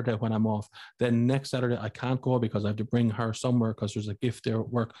this Saturday when I'm off. Then next Saturday I can't go because I have to bring her somewhere because there's a gift there at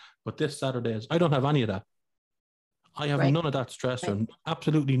work. But this Saturday I don't have any of that. I have none of that stress, or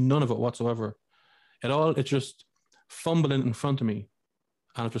absolutely none of it whatsoever. It's just fumbling in front of me.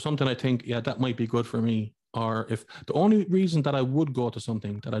 And if there's something I think, that might be good for me, or if the only reason that I would go to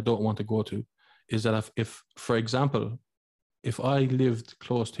something that I don't want to go to is that if for example, if I lived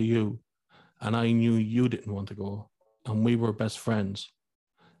close to you and I knew you didn't want to go and we were best friends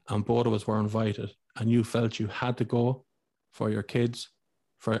and both of us were invited and you felt you had to go for your kids,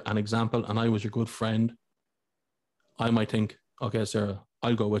 for an example, and I was your good friend, I might think, okay, Sarah,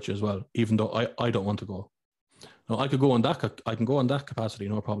 I'll go with you as well, even though I don't want to go. No, I can go in that capacity,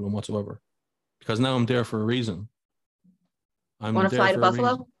 no problem whatsoever. because now I'm there for a reason. I'm Want to there fly to for a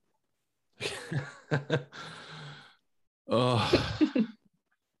reason. Buffalo? Oh,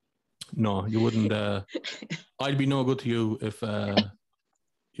 no, you wouldn't. I'd be no good to you if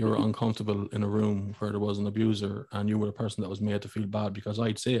you were uncomfortable in a room where there was an abuser and you were the person that was made to feel bad, because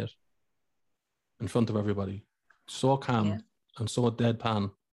I'd say it in front of everybody, so calm and so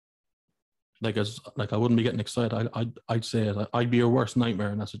deadpan. Like I wouldn't be getting excited. I'd say it. I'd be your worst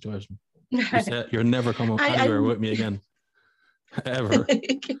nightmare in that situation. You say you're never coming anywhere with me again, ever.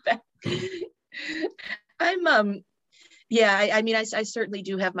 I'm yeah. I mean, I certainly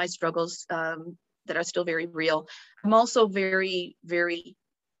do have my struggles that are still very real. I'm also very, very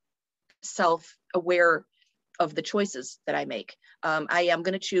self-aware of the choices that I make. I am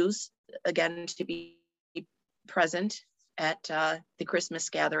going to choose again to be present at the Christmas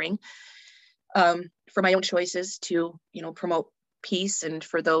gathering for my own choices to, promote peace, and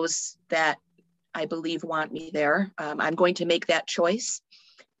for those that I believe want me there. I'm going to make that choice,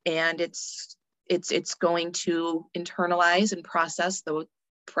 and it's going to internalize and process, though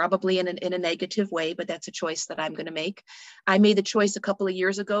probably in a negative way, but that's a choice that I'm going to make. I made the choice a couple of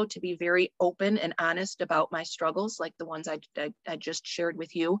years ago to be very open and honest about my struggles, like the ones I just shared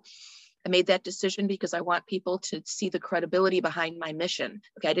with you. I made that decision because I want people to see the credibility behind my mission.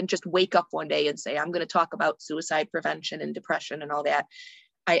 Okay, I didn't just wake up one day and say, I'm going to talk about suicide prevention and depression and all that.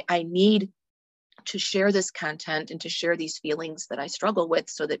 I need to share this content and to share these feelings that I struggle with,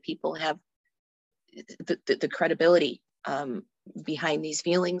 so that people have the credibility behind these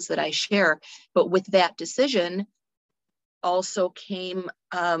feelings that I share. But with that decision also came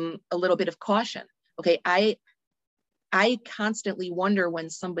a little bit of caution. Okay, I constantly wonder when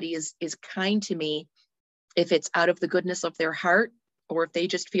somebody is kind to me, if it's out of the goodness of their heart, or if they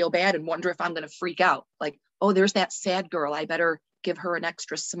just feel bad and wonder if I'm going to freak out. Like, oh, there's that sad girl, I better give her an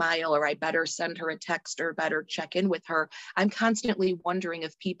extra smile, or I better send her a text, or better check in with her. I'm constantly wondering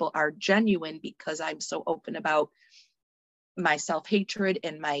if people are genuine because I'm so open about my self-hatred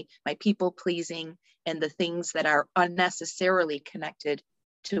and my people pleasing and the things that are unnecessarily connected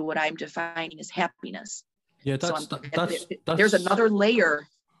to what I'm defining as happiness. Yeah, there's another layer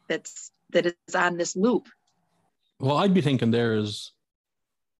that is on this loop. Well, I'd be thinking there is,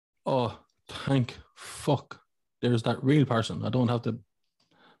 oh, thank fuck, there's that real person. I don't have to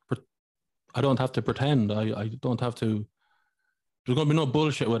pretend. I don't have to. There's going to be no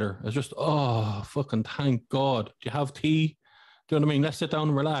bullshit with her. It's just, oh, fucking thank God. Do you have tea? Do you know what I mean? Let's sit down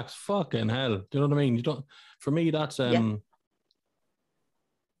and relax. Fucking hell. Do you know what I mean? You don't. For me, that's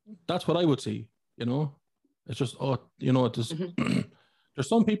that's what I would see. It's just, there's there's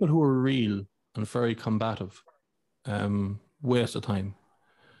some people who are real and very combative. Waste of time.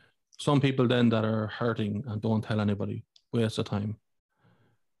 Some people then that are hurting and don't tell anybody. Waste of time.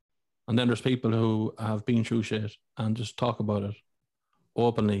 And then there's people who have been through shit and just talk about it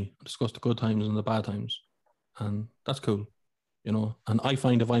openly, discuss the good times and the bad times. And that's cool, And I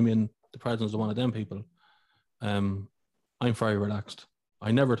find if I'm in the presence of one of them people, I'm very relaxed.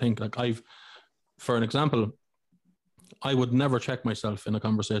 I never think, for an example, I would never check myself in a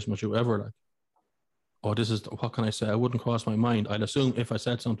conversation with you ever, like, oh, what can I say? I wouldn't cross my mind. I'd assume if I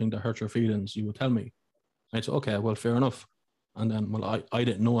said something that hurt your feelings, you would tell me. I'd say, okay, well, fair enough. And then, well, I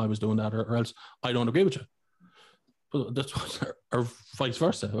didn't know I was doing that, or else I don't agree with you. But that's what, or vice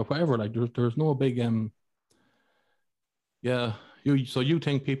versa, or whatever. Like, there's no big, yeah. So you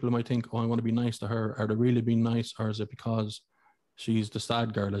think people might think, oh, I want to be nice to her. Are they really being nice, or is it because she's the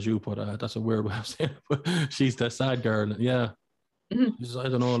sad girl, as you put it? That's a weird way of saying it, but she's the sad girl. Yeah. Mm-hmm. I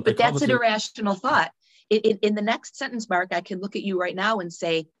don't know. But that's an irrational thought. In the next sentence, Mark, I can look at you right now and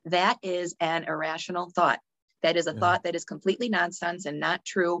say, that is an irrational thought. That is a thought that is completely nonsense and not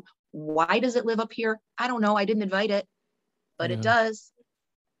true. Why does it live up here? I don't know. I didn't invite it, but it does.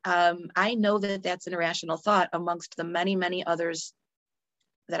 I know that that's an irrational thought amongst the many, many others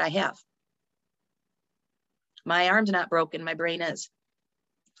that I have. My arm's not broken. My brain is.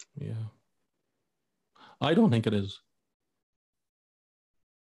 Yeah. I don't think it is.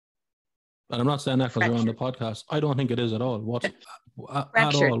 And I'm not saying that because you're on the podcast. I don't think it is at all.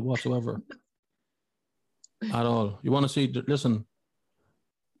 At all whatsoever. At all. You want to see? Listen,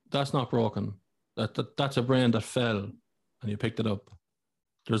 that's not broken. That's a brain that fell, and you picked it up.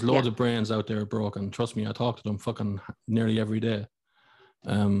 There's loads of brains out there broken. Trust me, I talk to them fucking nearly every day.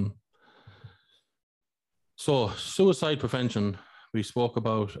 So suicide prevention. We spoke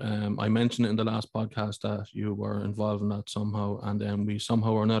about, I mentioned it in the last podcast that you were involved in that somehow, and then we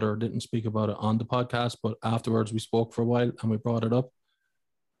somehow or another didn't speak about it on the podcast, but afterwards we spoke for a while and we brought it up.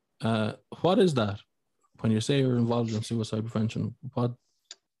 What is that? When you say you're involved in suicide prevention, what?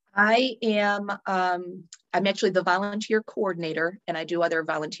 I'm actually the volunteer coordinator, and I do other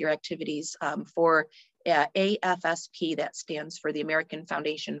volunteer activities for AFSP, that stands for the American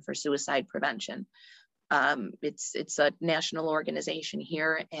Foundation for Suicide Prevention. It's a national organization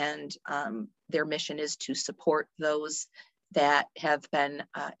here, and their mission is to support those that have been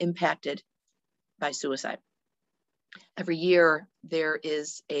impacted by suicide. Every year there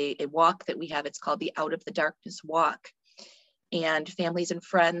is a walk that we have. It's called the Out of the Darkness Walk, and families and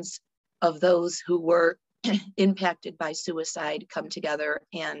friends of those who were impacted by suicide come together,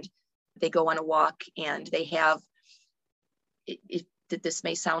 and they go on a walk, and they have, this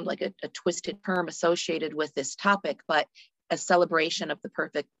may sound like a twisted term associated with this topic, but a celebration of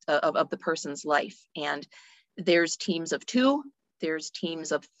the person's life. And there's teams of 2, there's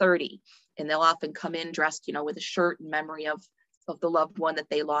teams of 30, and they'll often come in dressed, with a shirt in memory of the loved one that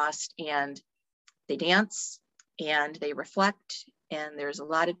they lost, and they dance and they reflect, and there's a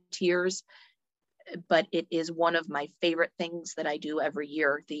lot of tears. But it is one of my favorite things that I do every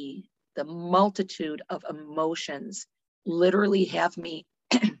year. The multitude of emotions literally have me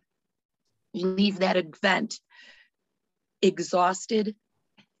leave that event exhausted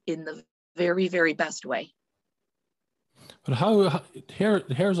in the very, very best way. But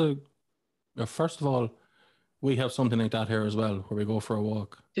here's first of all, we have something like that here as well, where we go for a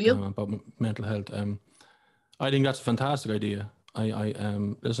walk. Do you? About mental health. I think that's a fantastic idea.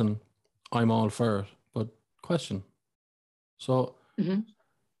 Listen, I'm all for it, but question. So an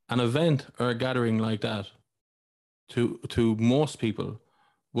event or a gathering like that, to most people,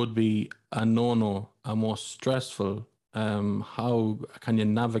 would be a no-no, a more stressful. How can you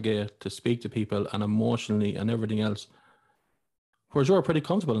navigate to speak to people and emotionally and everything else? Whereas you're pretty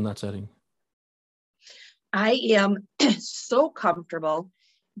comfortable in that setting. I am so comfortable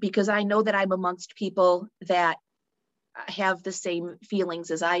because I know that I'm amongst people that have the same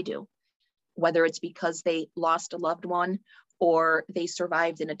feelings as I do, whether it's because they lost a loved one or they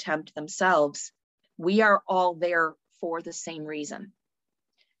survived an attempt themselves. We are all there for the same reason.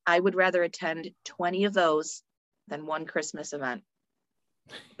 I would rather attend 20 of those than one Christmas event,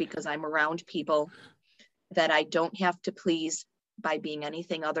 because I'm around people that I don't have to please by being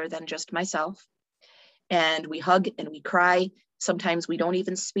anything other than just myself. And we hug and we cry. Sometimes we don't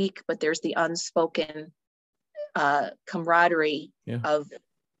even speak, but there's the unspoken camaraderie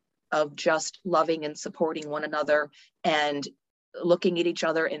of just loving and supporting one another and looking at each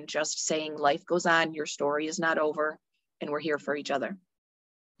other and just saying, life goes on, your story is not over, and we're here for each other.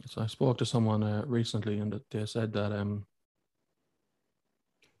 So I spoke to someone recently, and they said that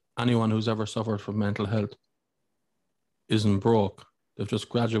anyone who's ever suffered from mental health isn't broke. They've just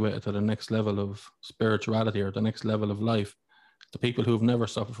graduated to the next level of spirituality or the next level of life. The people who've never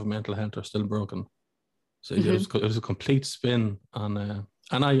suffered from mental health are still broken. So it was a complete spin on,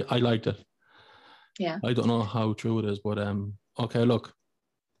 and I liked it. Yeah. I don't know how true it is, but okay, look,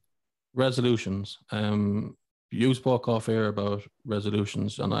 resolutions. You spoke off air about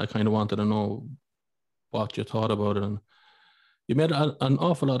resolutions, and I kind of wanted to know what you thought about it. And you made an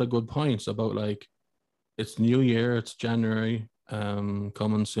awful lot of good points about, like, it's New Year, it's January,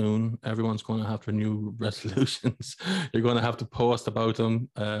 coming soon. Everyone's going to have their new resolutions. You're going to have to post about them.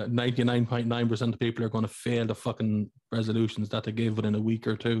 99.9% of people are going to fail the fucking resolutions that they gave within a week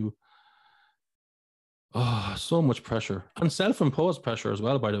or two. Oh, so much pressure, and self-imposed pressure as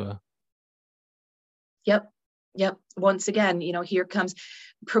well, by the way. Yep. Once again, here comes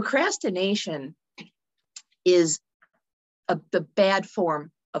procrastination. Is the bad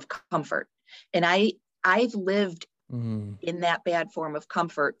form of comfort, and I've lived in that bad form of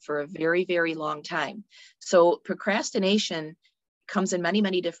comfort for a very, very long time. So procrastination comes in many,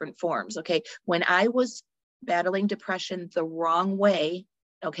 many different forms. Okay, when I was battling depression the wrong way,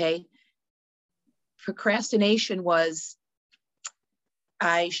 okay, procrastination was,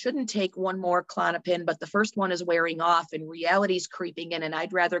 I shouldn't take one more Klonopin, but the first one is wearing off and reality's creeping in, and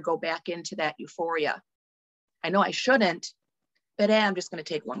I'd rather go back into that euphoria. I know I shouldn't, but I'm just going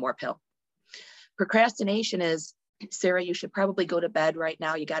to take one more pill. Procrastination is, Sarah, you should probably go to bed right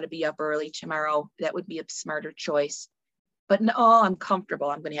now. You got to be up early tomorrow. That would be a smarter choice. But no, I'm comfortable.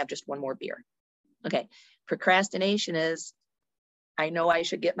 I'm going to have just one more beer. Okay. Procrastination is, I know I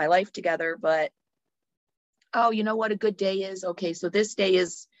should get my life together, but oh, you know what a good day is? Okay, so this day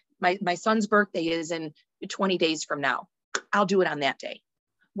is, my son's birthday is in 20 days from now. I'll do it on that day.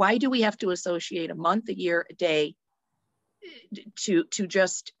 Why do we have to associate a month, a year, a day to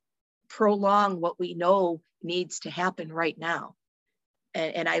just prolong what we know needs to happen right now?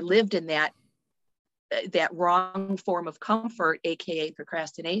 And I lived in that wrong form of comfort, AKA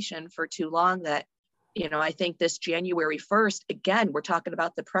procrastination, for too long, that You know, I think this January 1st, again, we're talking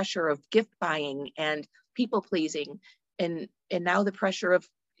about the pressure of gift buying and people pleasing, and now the pressure of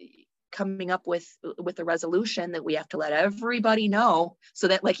coming up with a resolution that we have to let everybody know, so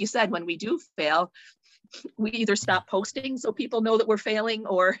that, like you said, when we do fail, we either stop posting so people know that we're failing,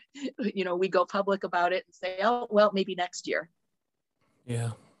 or, you know, we go public about it and say, oh, well, maybe next year.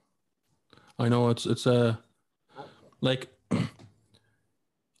 Yeah, I know it's like,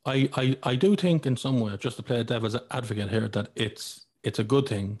 I do think in some way, just to play a devil's advocate here, that it's a good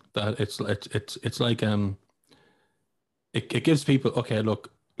thing that it's like it gives people, okay,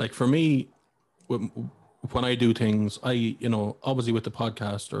 look, like for me, when I do things, I, you know, obviously with the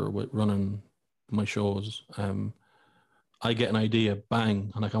podcast or with running my shows, I get an idea,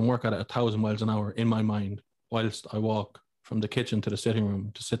 bang, and I can work at it 1,000 miles an hour in my mind whilst I walk from the kitchen to the sitting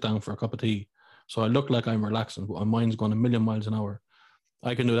room to sit down for a cup of tea. So I look like I'm relaxing, but my mind's going 1,000,000 miles an hour.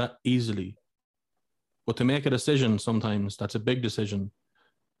 I can do that easily. But to make a decision, sometimes that's a big decision.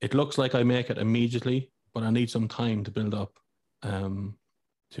 It looks like I make it immediately, but I need some time to build up,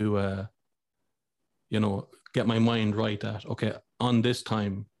 to you know, get my mind right that, okay, on this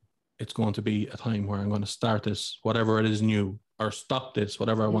time, it's going to be a time where I'm going to start this, whatever it is new, or stop this,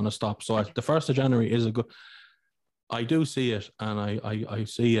 whatever I want to stop. So the 1st of January is a good, I do see it, and I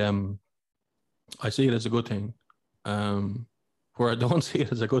see it as a good thing. Where I don't see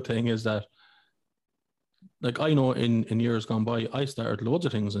it as a good thing is that, like, I know in years gone by, I started loads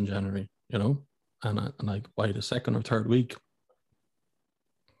of things in January, you know, and like by the 2nd or 3rd week,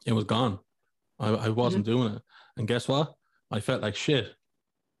 it was gone. I wasn't doing it. And guess what? I felt like shit,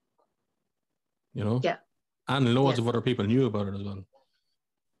 you know? Yeah. And loads of other people knew about it as well.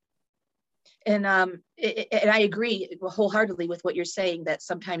 And I agree wholeheartedly with what you're saying, that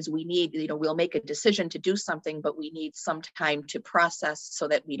sometimes we need, you know, we'll make a decision to do something, but we need some time to process so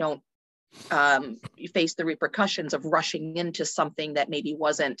that we don't face the repercussions of rushing into something that maybe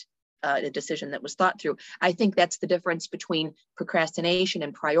wasn't a decision that was thought through. I think that's the difference between procrastination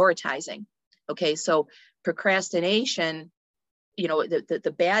and prioritizing. Okay, so procrastination, you know,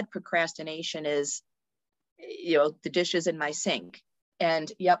 the bad procrastination is, you know, the dishes in my sink.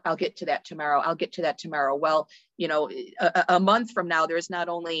 And yep, I'll get to that tomorrow. Well, you know, a month from now, there's not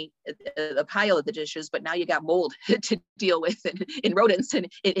only a pile of the dishes, but now you got mold to deal with, and rodents and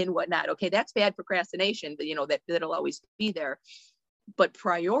whatnot. Okay, that's bad procrastination, but, you know, that'll always be there. But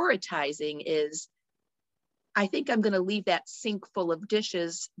prioritizing is, I think I'm going to leave that sink full of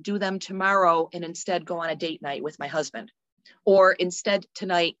dishes, do them tomorrow, and instead go on a date night with my husband. Or instead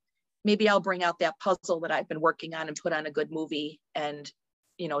tonight, maybe I'll bring out that puzzle that I've been working on and put on a good movie, and,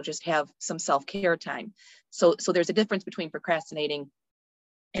 you know, just have some self-care time. So there's a difference between procrastinating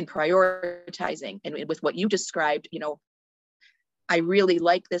and prioritizing. And with what you described, you know, I really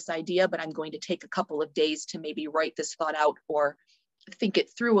like this idea, but I'm going to take a couple of days to maybe write this thought out or think it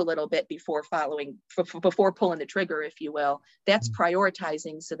through a little bit before before pulling the trigger, if you will. That's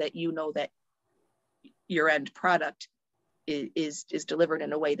prioritizing, so that you know that your end product is delivered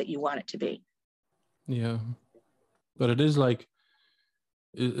in a way that you want it to be. Yeah, but it is like,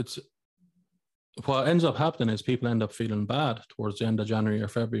 it's what ends up happening is people end up feeling bad towards the end of January or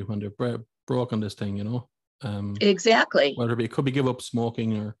February when they're broke on this thing, you know. Exactly. Whether it could be give up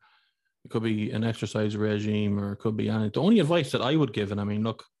smoking, or it could be an exercise regime, or it could be anything. The only advice that I would give, and I mean,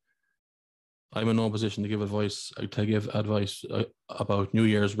 look, I'm in no position to give advice about New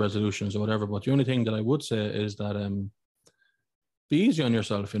Year's resolutions or whatever, but the only thing that I would say is that be easy on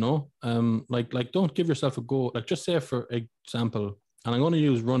yourself, you know. Like don't give yourself a goal. Like, just say, for example, and I'm going to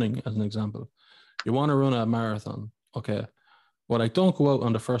use running as an example. You want to run a marathon, okay? Well, like, don't go out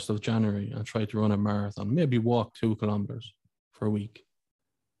on the 1st of January and try to run a marathon. Maybe walk 2 kilometers for a week,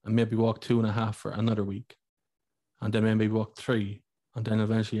 and maybe walk 2.5 for another week, and then maybe walk 3, and then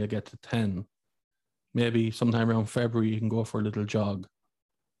eventually you get to 10. Maybe sometime around February you can go for a little jog.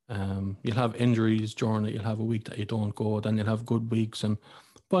 You'll have injuries during it. You'll have a week that you don't go. Then you'll have good weeks, and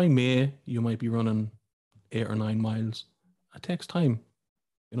by May you might be running 8 or 9 miles. It takes time,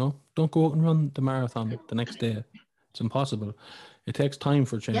 you know. Don't go out and run the marathon the next day. It's impossible. It takes time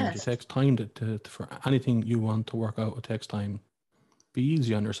for change. Yes. It takes time to for anything you want to work out. It takes time. Be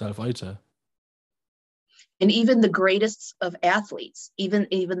easy on yourself, I'd say. And even the greatest of athletes, even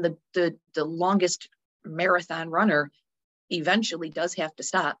the longest marathon runner, eventually does have to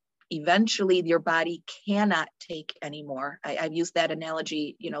stop. Eventually your body cannot take anymore. I've used that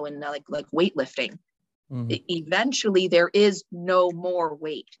analogy, you know, in like weightlifting. Eventually there is no more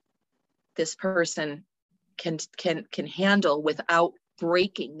weight this person can handle without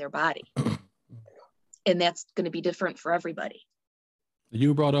breaking their body. And that's going to be different for everybody.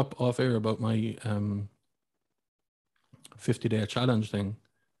 You brought up off air about my 50-day challenge thing.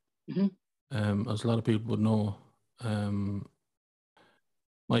 As a lot of people would know,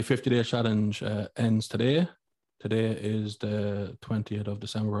 my 50-day challenge ends today. Today is the 20th of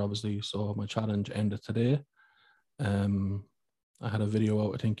December, obviously, so my challenge ended today. I had a video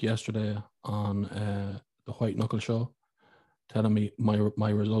out, I think, yesterday on the White Knuckle Show, telling me my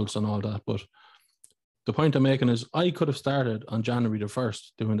results and all that. But the point I'm making is I could have started on January the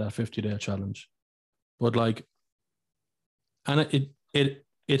 1st doing that 50-day challenge. But like, and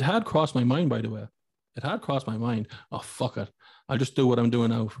it had crossed my mind, by the way. It had crossed my mind. Oh, fuck it. I'll just do what I'm doing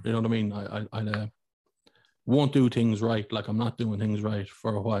now. You know what I mean? I won't do things right. Like I'm not doing things right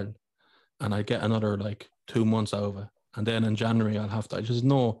for a while. And I get another like 2 months out of it. And then in January, I'll have to, I just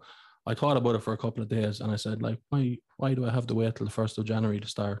know, I thought about it for a couple of days and I said, like, why do I have to wait till the 1st of January to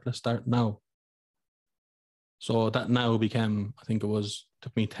start? Let's start now. So that now became, I think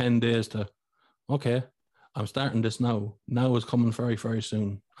took me 10 days to, okay, I'm starting this now. Now is coming very, very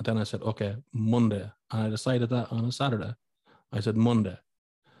soon. And then I said, okay, Monday. And I decided that on a Saturday. I said Monday.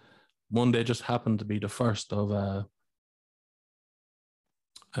 Monday just happened to be the 1st of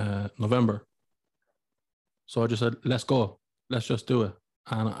November. So I just said, let's go. Let's just do it.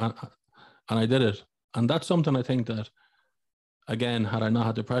 And I did it. And that's something I think that, again, had I not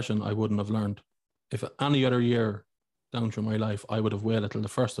had depression, I wouldn't have learned. If any other year down through my life, I would have waited till the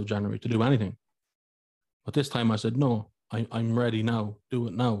 1st of January to do anything. But this time I said, no, I'm ready now. Do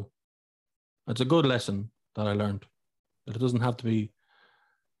it now. It's a good lesson that I learned. That it doesn't have to be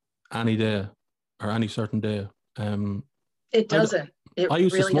any day or any certain day. It doesn't. I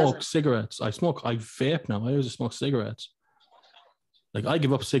used to smoke cigarettes. I vape now. I used to smoke cigarettes. Like I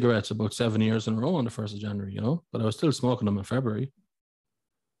give up cigarettes about 7 years in a row on the 1st of January, you know, but I was still smoking them in February.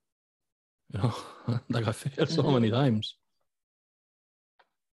 You know, like I failed so many times.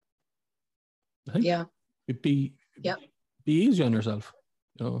 I think be easy on yourself.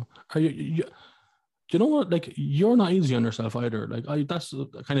 You know, do you know what? Like you're not easy on yourself either. Like that's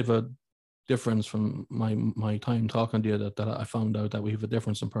kind of a difference from my time talking to you that I found out that we have a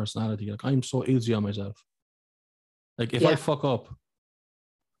difference in personality. Like I'm so easy on myself. Like if I fuck up,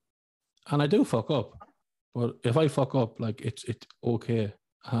 and I do fuck up, but if I fuck up, like it's okay.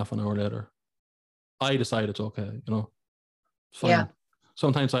 Half an hour later, I decide it's okay. You know, it's fine. Yeah.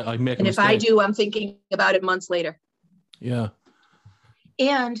 Sometimes I make a mistake. And if I do, I'm thinking about it months later. Yeah.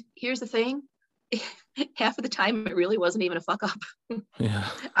 And here's the thing. Half of the time, it really wasn't even a fuck up. Yeah.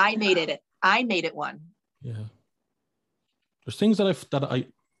 I made it one. Yeah. There's things that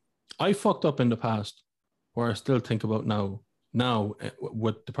I fucked up in the past where I still think about now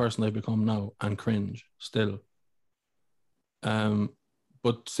with the person I've become now and cringe still.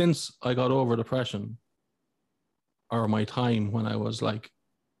 But since I got over depression, or my time when I was like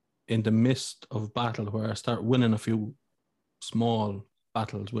in the midst of battle where I start winning a few small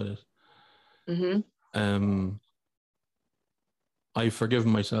battles with it, I've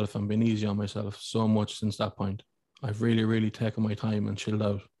forgiven myself and been easy on myself so much since that point. I've really, really taken my time and chilled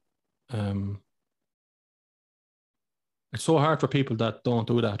out. It's so hard for people that don't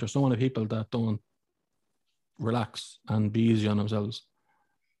do that. There's so many people that don't relax and be easy on themselves.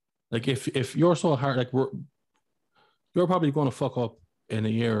 Like if you're so hard, like you're probably going to fuck up in a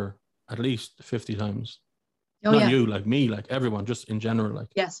year at least 50 times. Oh, Not you, like me, like everyone, just in general. Like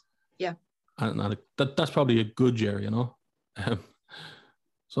yes, yeah. And that's probably a good year, you know.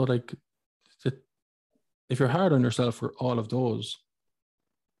 So like, if you're hard on yourself for all of those,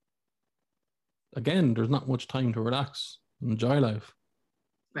 again, there's not much time to relax and enjoy life.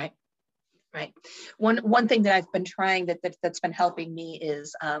 Right. One thing that I've been trying that's been helping me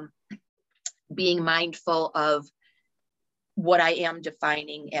is being mindful of what I am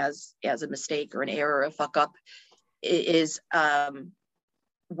defining as a mistake or an error or a fuck up. Is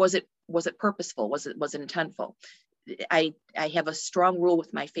was it purposeful? Was it intentful? I have a strong rule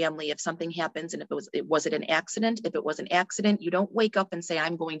with my family. If something happens and if was it an accident? If it was an accident, you don't wake up and say,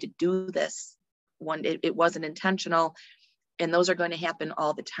 I'm going to do this. It wasn't intentional. And those are going to happen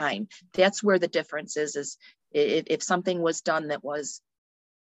all the time. That's where the difference is if something was done that was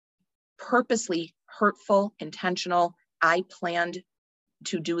purposely hurtful, intentional, I planned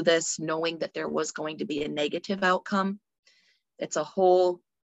to do this knowing that there was going to be a negative outcome. It's a whole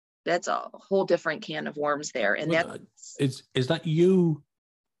different can of worms there. And is that you,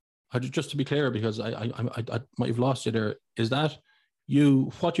 just to be clear, because I might have lost you there. Is that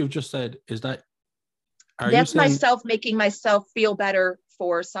you, what you've just said, is that, that's myself making myself feel better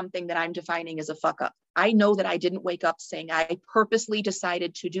for something that I'm defining as a fuck up. I know that I didn't wake up saying I purposely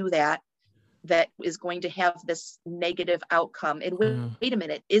decided to do that that is going to have this negative outcome. And wait a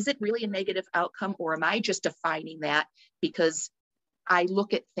minute, is it really a negative outcome, or am I just defining that because I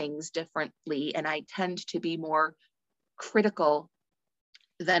look at things differently and I tend to be more critical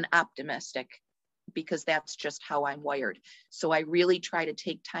than optimistic, because that's just how I'm wired. So I really try to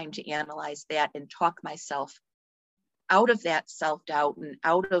take time to analyze that and talk myself out of that self-doubt and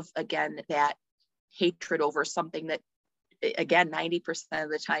out of, again, that hatred over something that, again, 90% of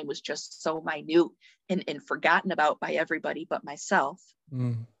the time was just so minute and forgotten about by everybody but myself.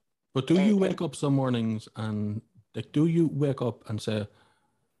 But do you wake up some mornings and like, do you wake up and say,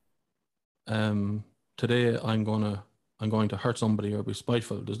 today I'm going to hurt somebody or be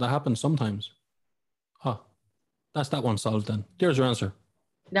spiteful? Does that happen sometimes? That's that one solved then. There's your answer.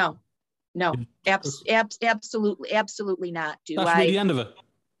 No, absolutely not. That's really the end of it.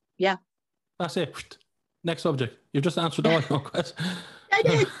 Yeah. That's it. Next subject. You've just answered all your questions. I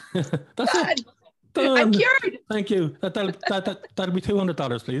did. That's Done. it. Done. I'm cured. Thank you. That'll be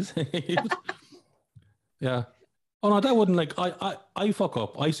 $200, please. Yeah. Oh no, that wouldn't, like, I fuck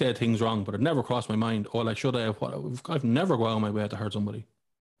up. I say things wrong, but it never crossed my mind. Oh, like, should I have? I've never gone out of my way to hurt somebody,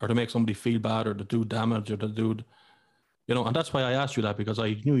 or to make somebody feel bad, or to do damage, or to do, you know. And that's why I asked you that, because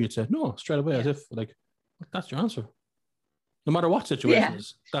I knew you'd say no straight away, as if like that's your answer. No matter what situation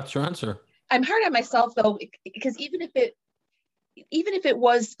is, that's your answer. I'm hard on myself though, because even if it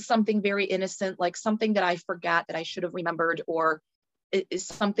was something very innocent, like something that I forgot that I should have remembered, or is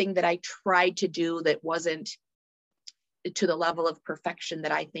something that I tried to do that wasn't to the level of perfection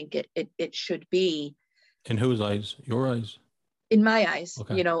that I think it should be. In whose eyes? Your eyes? In my eyes,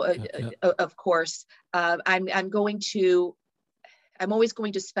 okay. You know, of course. I'm always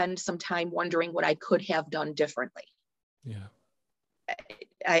going to spend some time wondering what I could have done differently. Yeah.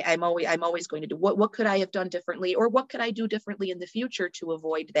 I'm always going to do what could I have done differently, or what could I do differently in the future to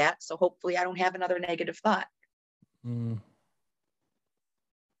avoid that? So hopefully I don't have another negative thought.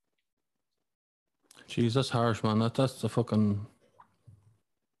 Jeez, that's harsh, man. That's the fucking.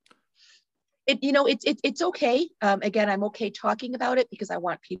 It's okay. Again, I'm okay talking about it because I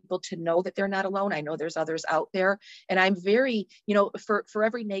want people to know that they're not alone. I know there's others out there, and I'm very, for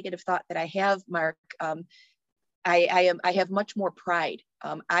every negative thought that I have, Mark, I have much more pride.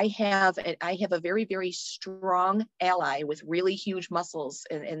 I have a very, very strong ally with really huge muscles,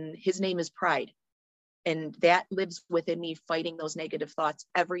 and his name is pride, and that lives within me, fighting those negative thoughts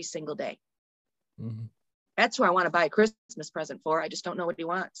every single day. Mm-hmm. That's who I want to buy a Christmas present for. I just don't know what he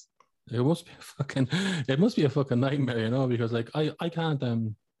wants. It must be a fucking nightmare, because like I can't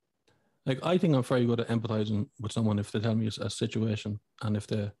like, I think I'm very good at empathizing with someone if they tell me a situation, and if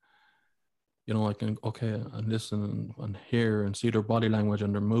they, I can and listen and hear and see their body language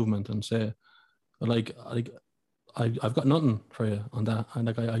and their movement and say, like I've got nothing for you on that, and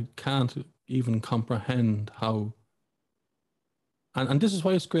like I can't even comprehend how. And this is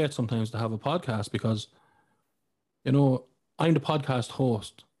why it's great sometimes to have a podcast, because I'm the podcast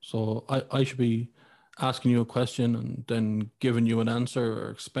host. So I should be asking you a question and then giving you an answer, or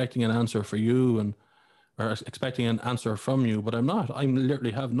expecting an answer for you, or expecting an answer from you, but I'm not. I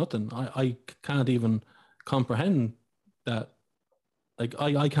literally have nothing. I can't even comprehend that. Like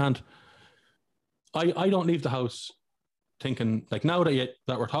I can't. I don't leave the house thinking, like, now that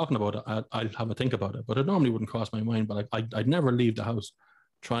we're talking about it, I'll have a think about it. But it normally wouldn't cross my mind. But I'd never leave the house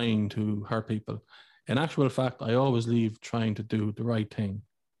trying to hurt people. In actual fact, I always leave trying to do the right thing.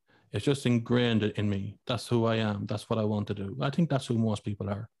 It's just ingrained in me. That's who I am. That's what I want to do. I think that's who most people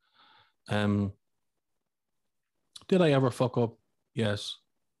are. Did I ever fuck up? Yes.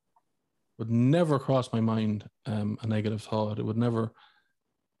 Would never cross my mind a negative thought. It would never,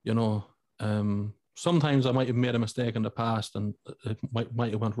 sometimes I might have made a mistake in the past and it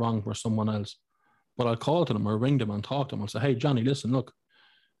might have went wrong for someone else. But I'll call to them or ring them and talk to them and say, hey, Johnny, listen, look,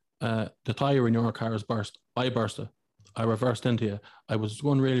 the tire in your car has burst. I burst it. I reversed into you. I was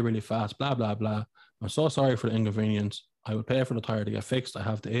going really, really fast, blah, blah, blah. I'm so sorry for the inconvenience. I would pay for the tire to get fixed. I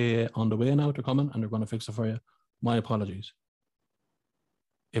have the AA on the way now. They're coming and they're going to fix it for you. My apologies.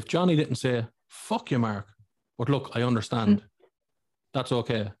 If Johnny didn't say, fuck you, Mark, but look, I understand, that's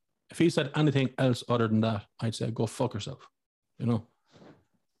okay. If he said anything else other than that, I'd say, go fuck yourself, And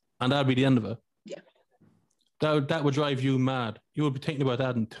that'd be the end of it. Yeah. That would drive you mad. You would be thinking about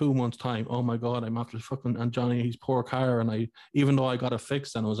that in 2 months' time. Oh my God, I'm after fucking and Johnny, his poor car, and even though I got it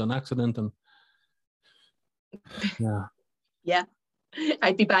fixed and it was an accident, and yeah. Yeah.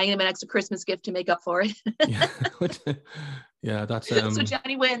 I'd be buying him an extra Christmas gift to make up for it. Yeah, that's so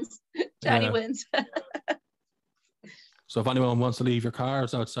Johnny wins. Johnny wins. So if anyone wants to leave your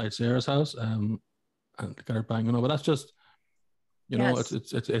cars outside Sarah's house, and get her banging over, that's just You know, Yes.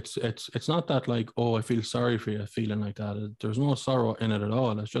 it's not that like, oh, I feel sorry for you feeling like that. There's no sorrow in it at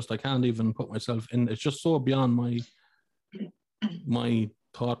all. It's just I can't even put myself in. It's just so beyond my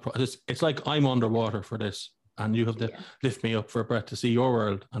thought process. It's like I'm underwater for this, and you have to lift me up for a breath to see your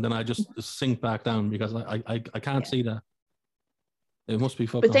world, and then I just sink back down because I can't see that. It must be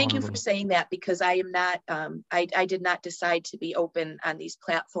fucking But thank horrible. you for saying that, because I am not, I did not decide to be open on these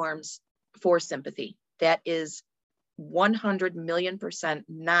platforms for sympathy. That is 100 million%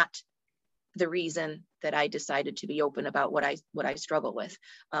 not the reason that I decided to be open about what I struggle with.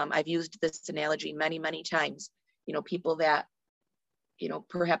 I've used this analogy many, many times. You know, people that, you know,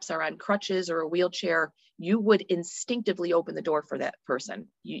 perhaps are on crutches or a wheelchair, you would instinctively open the door for that person.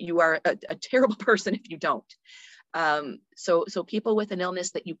 You are a terrible person if you don't. So people with an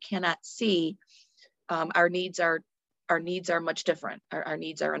illness that you cannot see, our needs are much different. Our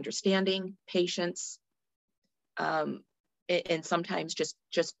needs are understanding, patience, and sometimes just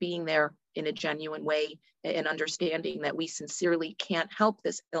being there in a genuine way and understanding that we sincerely can't help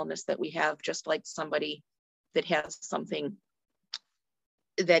this illness that we have, just like somebody that has something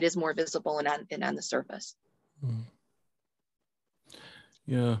that is more visible and on the surface.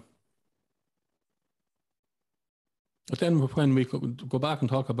 Yeah. But then when we go back and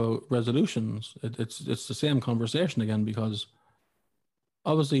talk about resolutions, it's the same conversation again, because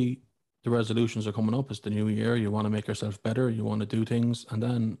obviously the resolutions are coming up. It's the new year. You want to make yourself better. You want to do things. And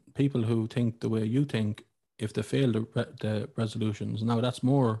then people who think the way you think, if they fail the resolutions, now that's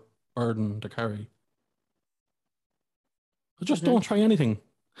more burden to carry. But just don't try anything.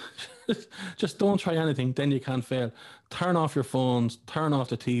 Just don't try anything. Then you can't fail. Turn off your phones. Turn off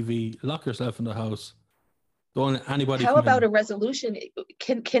the TV. Lock yourself in the house. Don't let anybody How come about in. a resolution?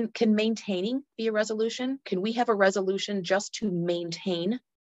 Can maintaining be a resolution? Can we have a resolution just to maintain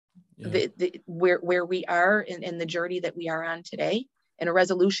where we are in the journey that we are on today, and a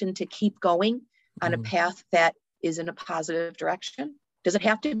resolution to keep going on a path that is in a positive direction? Does it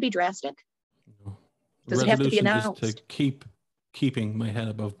have to be drastic? No. Does it have to be announced? Is to keeping my head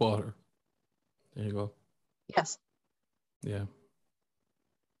above water. There you go. Yes. Yeah.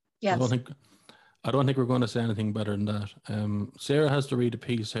 Yes. I don't think we're going to say anything better than that. Sarah has to read a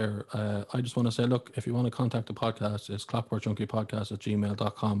piece here. I just want to say, look, if you want to contact the podcast, it's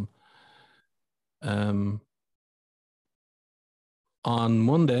clockworkjunkiepodcast@gmail.com. On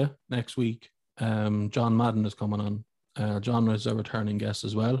Monday next week, John Madden is coming on. John is a returning guest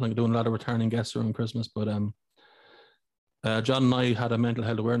as well. I'm doing a lot of returning guests around Christmas, but John and I had a mental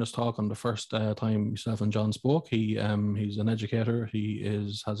health awareness talk on the first time myself and John spoke. He's an educator. He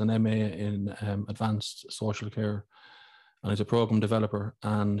has an MA in advanced social care, and he's a program developer.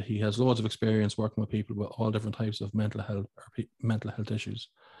 And he has loads of experience working with people with all different types of mental health issues.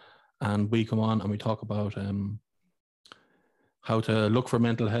 And we come on and we talk about how to look for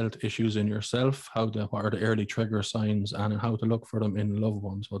mental health issues in yourself, what are the early trigger signs, and how to look for them in loved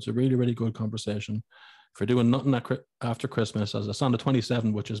ones. So it's a really, really good conversation. If you're doing nothing after Christmas, as it's on the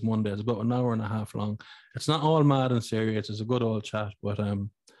 27th, which is Monday, it's about an hour and a half long. It's not all mad and serious. It's a good old chat. But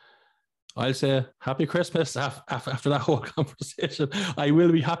I'll say Happy Christmas after that whole conversation. I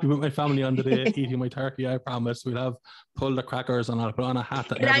will be happy with my family on the day, eating my turkey, I promise. We'll have pulled the crackers and I'll put on a hat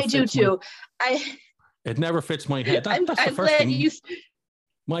that never fits. And I do too. It never fits my head. That's the first thing.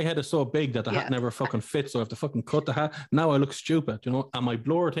 My head is so big that the hat never fucking fits. So I have to fucking cut the hat. Now I look stupid, you know, and my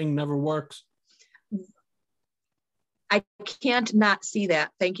blower thing never works. I can't not see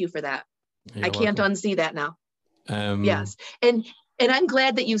that. Thank you for that. I can't unsee that now. Yes. And I'm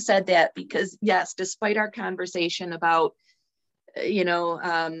glad that you said that, because yes, despite our conversation about,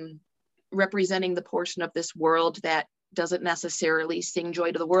 representing the portion of this world that doesn't necessarily sing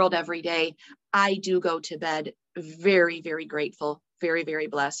joy to the world every day, I do go to bed very, very grateful, very, very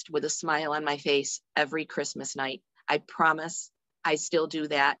blessed, with a smile on my face every Christmas night. I promise I still do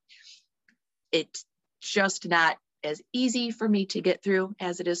that. It's just not as easy for me to get through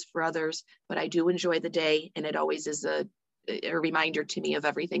as it is for others, but I do enjoy the day, and it always is a reminder to me of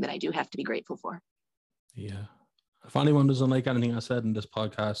everything that I do have to be grateful for. Yeah. If anyone doesn't like anything I said in this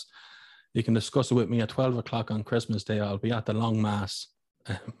podcast, you can discuss it with me at 12 o'clock on Christmas Day. I'll be at the long mass.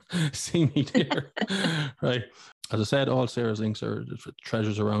 See me there. Right. As I said, all Sarah's links are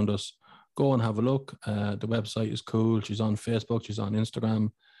treasures around us. Go and have a look. The website is cool. She's on Facebook. She's on Instagram.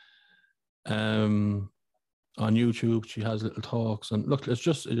 On YouTube, she has little talks, and look, it's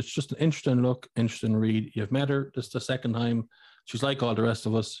just an interesting read. You've met her. This is the second time. She's like all the rest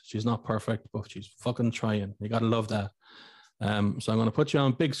of us. She's not perfect, but she's fucking trying. You gotta love that. So I'm going to put you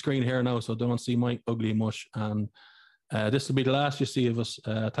on big screen here now, so don't see my ugly mush. And This will be the last you see of us.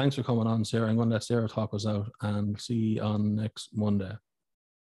 Thanks for coming on, Sarah. I'm going to let Sarah talk us out, and see you on next Monday.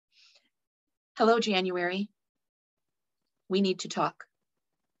 Hello, January. We need to talk.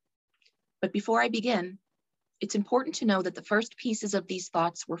 But before I begin, it's important to know that the first pieces of these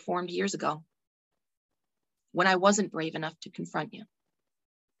thoughts were formed years ago, when I wasn't brave enough to confront you.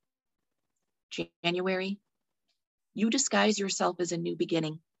 January, you disguise yourself as a new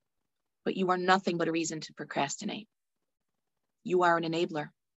beginning, but you are nothing but a reason to procrastinate. You are an enabler.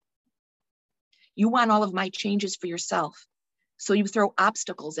 You want all of my changes for yourself, so you throw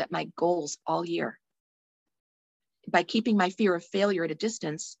obstacles at my goals all year. By keeping my fear of failure at a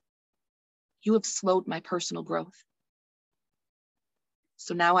distance, you have slowed my personal growth.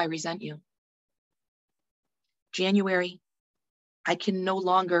 So now I resent you. January, I can no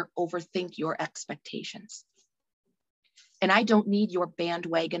longer overthink your expectations. And I don't need your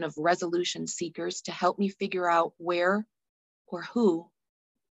bandwagon of resolution seekers to help me figure out where or who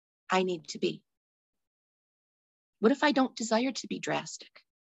I need to be. What if I don't desire to be drastic?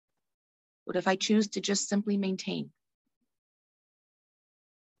 What if I choose to just simply maintain?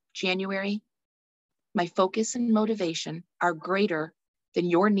 January, my focus and motivation are greater than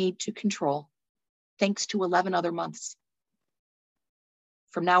your need to control, thanks to 11 other months.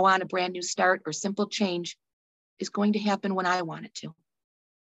 From now on, a brand new start or simple change is going to happen when I want it to.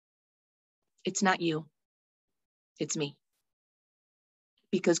 It's not you, it's me.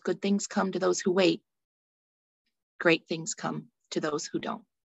 Because good things come to those who wait, great things come to those who don't.